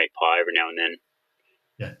going for a meat pie every now and then.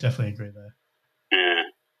 Yeah, definitely agree there. Yeah.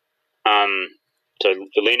 So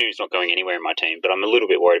Lenu's not going anywhere in my team, but I'm a little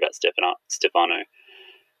bit worried about Stefano.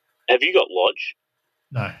 Have you got Lodge?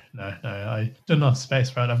 No. I don't have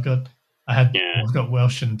space, right? I've got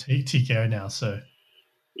Welsh and TK now, so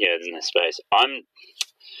yeah, there's no space. I'm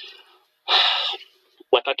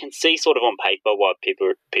like I can see sort of on paper why people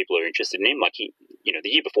are interested in him. Like he, the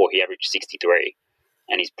year before he averaged 63,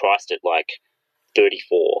 and he's priced at like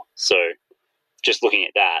 34. So just looking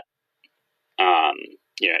at that,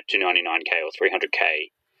 299k or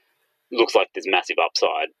 300k looks like there's massive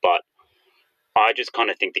upside, but I just kind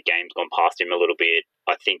of think the game's gone past him a little bit.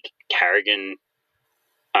 I think Carrigan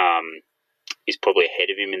is probably ahead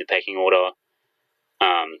of him in the pecking order.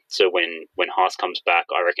 So when Haas comes back,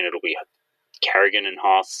 I reckon it'll be Carrigan and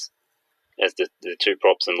Haas as the two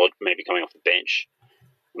props, and Lodge maybe coming off the bench.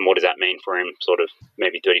 And what does that mean for him? Sort of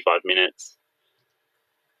maybe 35 minutes.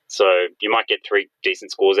 So you might get 3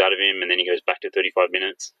 decent scores out of him, and then he goes back to 35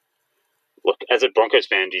 minutes. Look, as a Broncos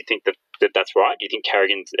fan, do you think that's right? Do you think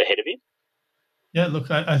Carrigan's ahead of him? Yeah,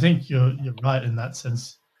 look, I think you're right in that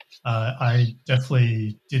sense. I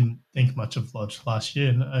definitely didn't think much of Lodge last year,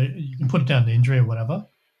 and you can put it down to injury or whatever,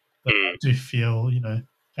 but I do feel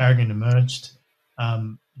Carrigan emerged.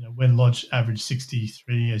 When Lodge averaged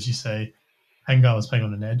 63, as you say, Pangai was playing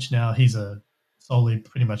on an edge. Now he's solely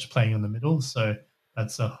pretty much playing on the middle, so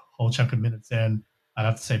that's a whole chunk of minutes there. And I'd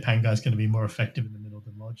have to say Pangai is going to be more effective in the middle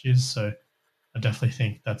than Lodge is. So I definitely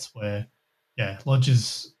think that's where, Lodge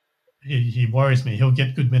is. He worries me. He'll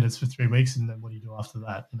get good minutes for 3 weeks, and then what do you do after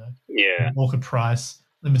that? Yeah. Walker price,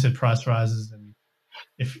 limited price rises, and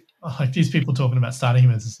if like these people talking about starting him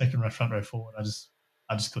as a second front row forward, I just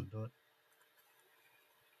couldn't do it.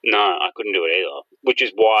 No, I couldn't do it either. Which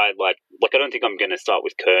is why, like I don't think I'm going to start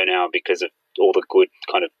with Kerr now because of all the good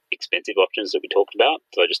kind of expensive options that we talked about.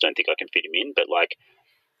 So I just don't think I can fit him in. But like,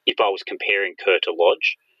 if I was comparing Kerr to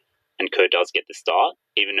Lodge, and Kerr does get the start,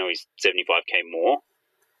 even though he's 75k more,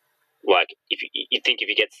 like if you think if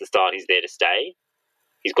he gets the start, he's there to stay.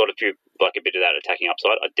 He's got a bit of that attacking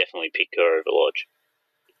upside. I'd definitely pick Kerr over Lodge.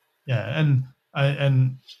 Yeah,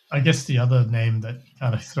 and I guess the other name that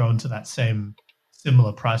kind of throw into that same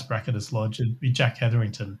similar price bracket as Lodge would be Jack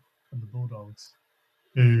Hetherington from the Bulldogs,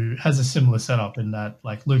 who has a similar setup in that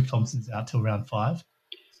like Luke Thompson's out till round 5,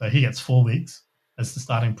 so he gets 4 weeks as the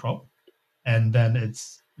starting prop, and then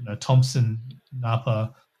it's Thompson,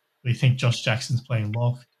 Napa. We think Josh Jackson's playing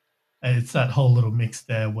lock. And it's that whole little mix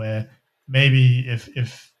there where maybe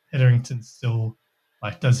if Hetherington's still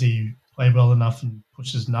does he play well enough and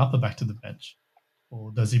pushes Napa back to the bench,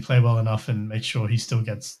 or does he play well enough and make sure he still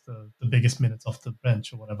gets the biggest minutes off the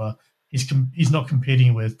bench or whatever? He's not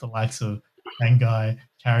competing with the likes of Pangai,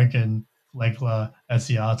 Carrigan, Legler,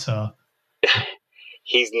 Asiata.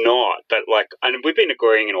 He's not, but and we've been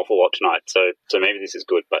agreeing an awful lot tonight, so maybe this is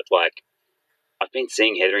good. But I've been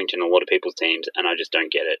seeing Hetherington in a lot of people's teams, and I just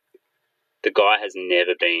don't get it. The guy has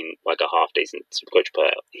never been a half decent Supercoach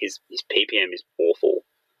player. His PPM is awful.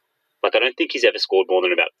 I don't think he's ever scored more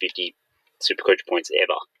than about 50 Supercoach points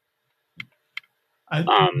ever.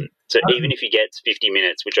 Even if he gets 50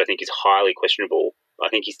 minutes, which I think is highly questionable, I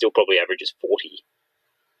think he still probably averages 40.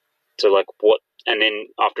 So what? And then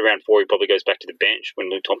after round 4, he probably goes back to the bench when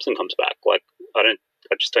Luke Thompson comes back. I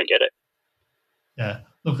just don't get it. Yeah,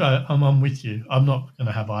 look, I'm with you. I'm not going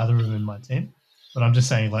to have either of them in my team, but I'm just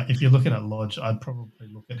saying, if you're looking at Lodge, I'd probably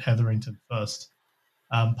look at Hetherington first.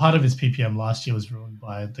 Part of his PPM last year was ruined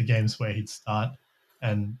by the games where he'd start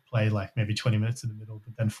and play maybe 20 minutes in the middle,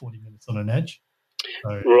 but then 40 minutes on an edge. So,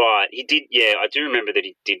 right, he did. Yeah, I do remember that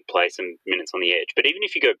he did play some minutes on the edge. But even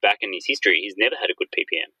if you go back in his history, he's never had a good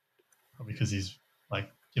PPM. Probably because he's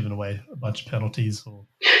given away a bunch of penalties or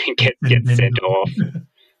get sent off.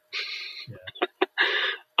 Yeah.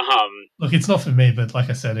 Look, it's not for me, but like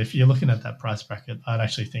I said, if you're looking at that price bracket, I'd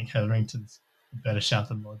actually think Hetherington's a better shout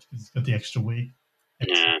than Lodge because he's got the extra week.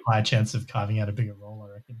 It's a higher chance of carving out a bigger role,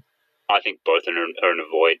 I reckon. I think both are an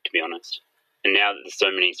avoid, to be honest. And now that there's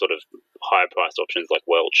so many sort of higher priced options like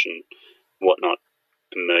Welch and whatnot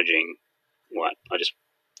emerging, I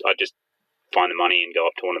just find the money and go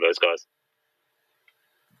up to one of those guys.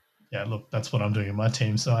 Yeah, look, that's what I'm doing in my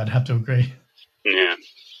team, so I'd have to agree. Yeah.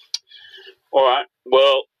 All right.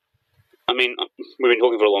 Well, I mean, we've been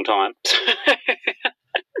talking for a long time.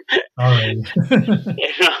 Sorry.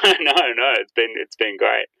 No, it's been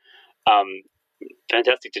great.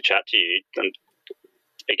 Fantastic to chat to you. And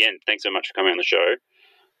again, thanks so much for coming on the show.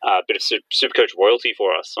 A bit of Supercoach royalty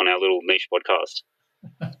for us on our little niche podcast.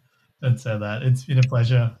 Don't say that. It's been a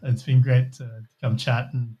pleasure. It's been great to come chat,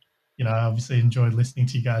 and I obviously enjoyed listening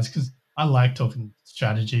to you guys because I like talking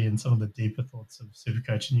strategy and some of the deeper thoughts of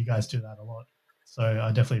Supercoach, and you guys do that a lot. So I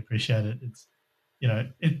definitely appreciate it. It's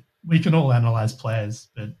we can all analyze players,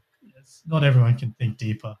 but not everyone can think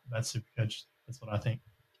deeper about Supercoach. That's what I think.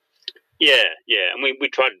 Yeah, and we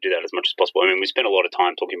try to do that as much as possible. I mean, we spent a lot of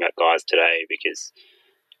time talking about guys today because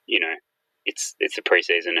it's the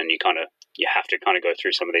preseason and you have to go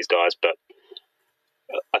through some of these guys. But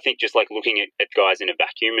I think just looking at guys in a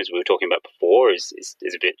vacuum, as we were talking about before, is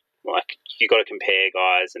a bit you got to compare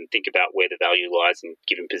guys and think about where the value lies in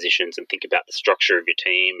given positions and think about the structure of your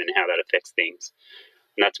team and how that affects things.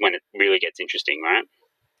 And that's when it really gets interesting, right?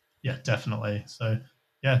 Yeah, definitely. So,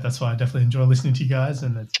 yeah, that's why I definitely enjoy listening to you guys,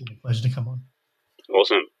 and it's been a pleasure to come on.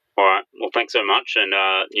 Awesome. All right. Well, thanks so much, and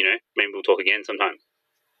maybe we'll talk again sometime.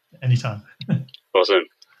 Anytime. Awesome.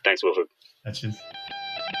 Thanks, Wilfred. Cheers.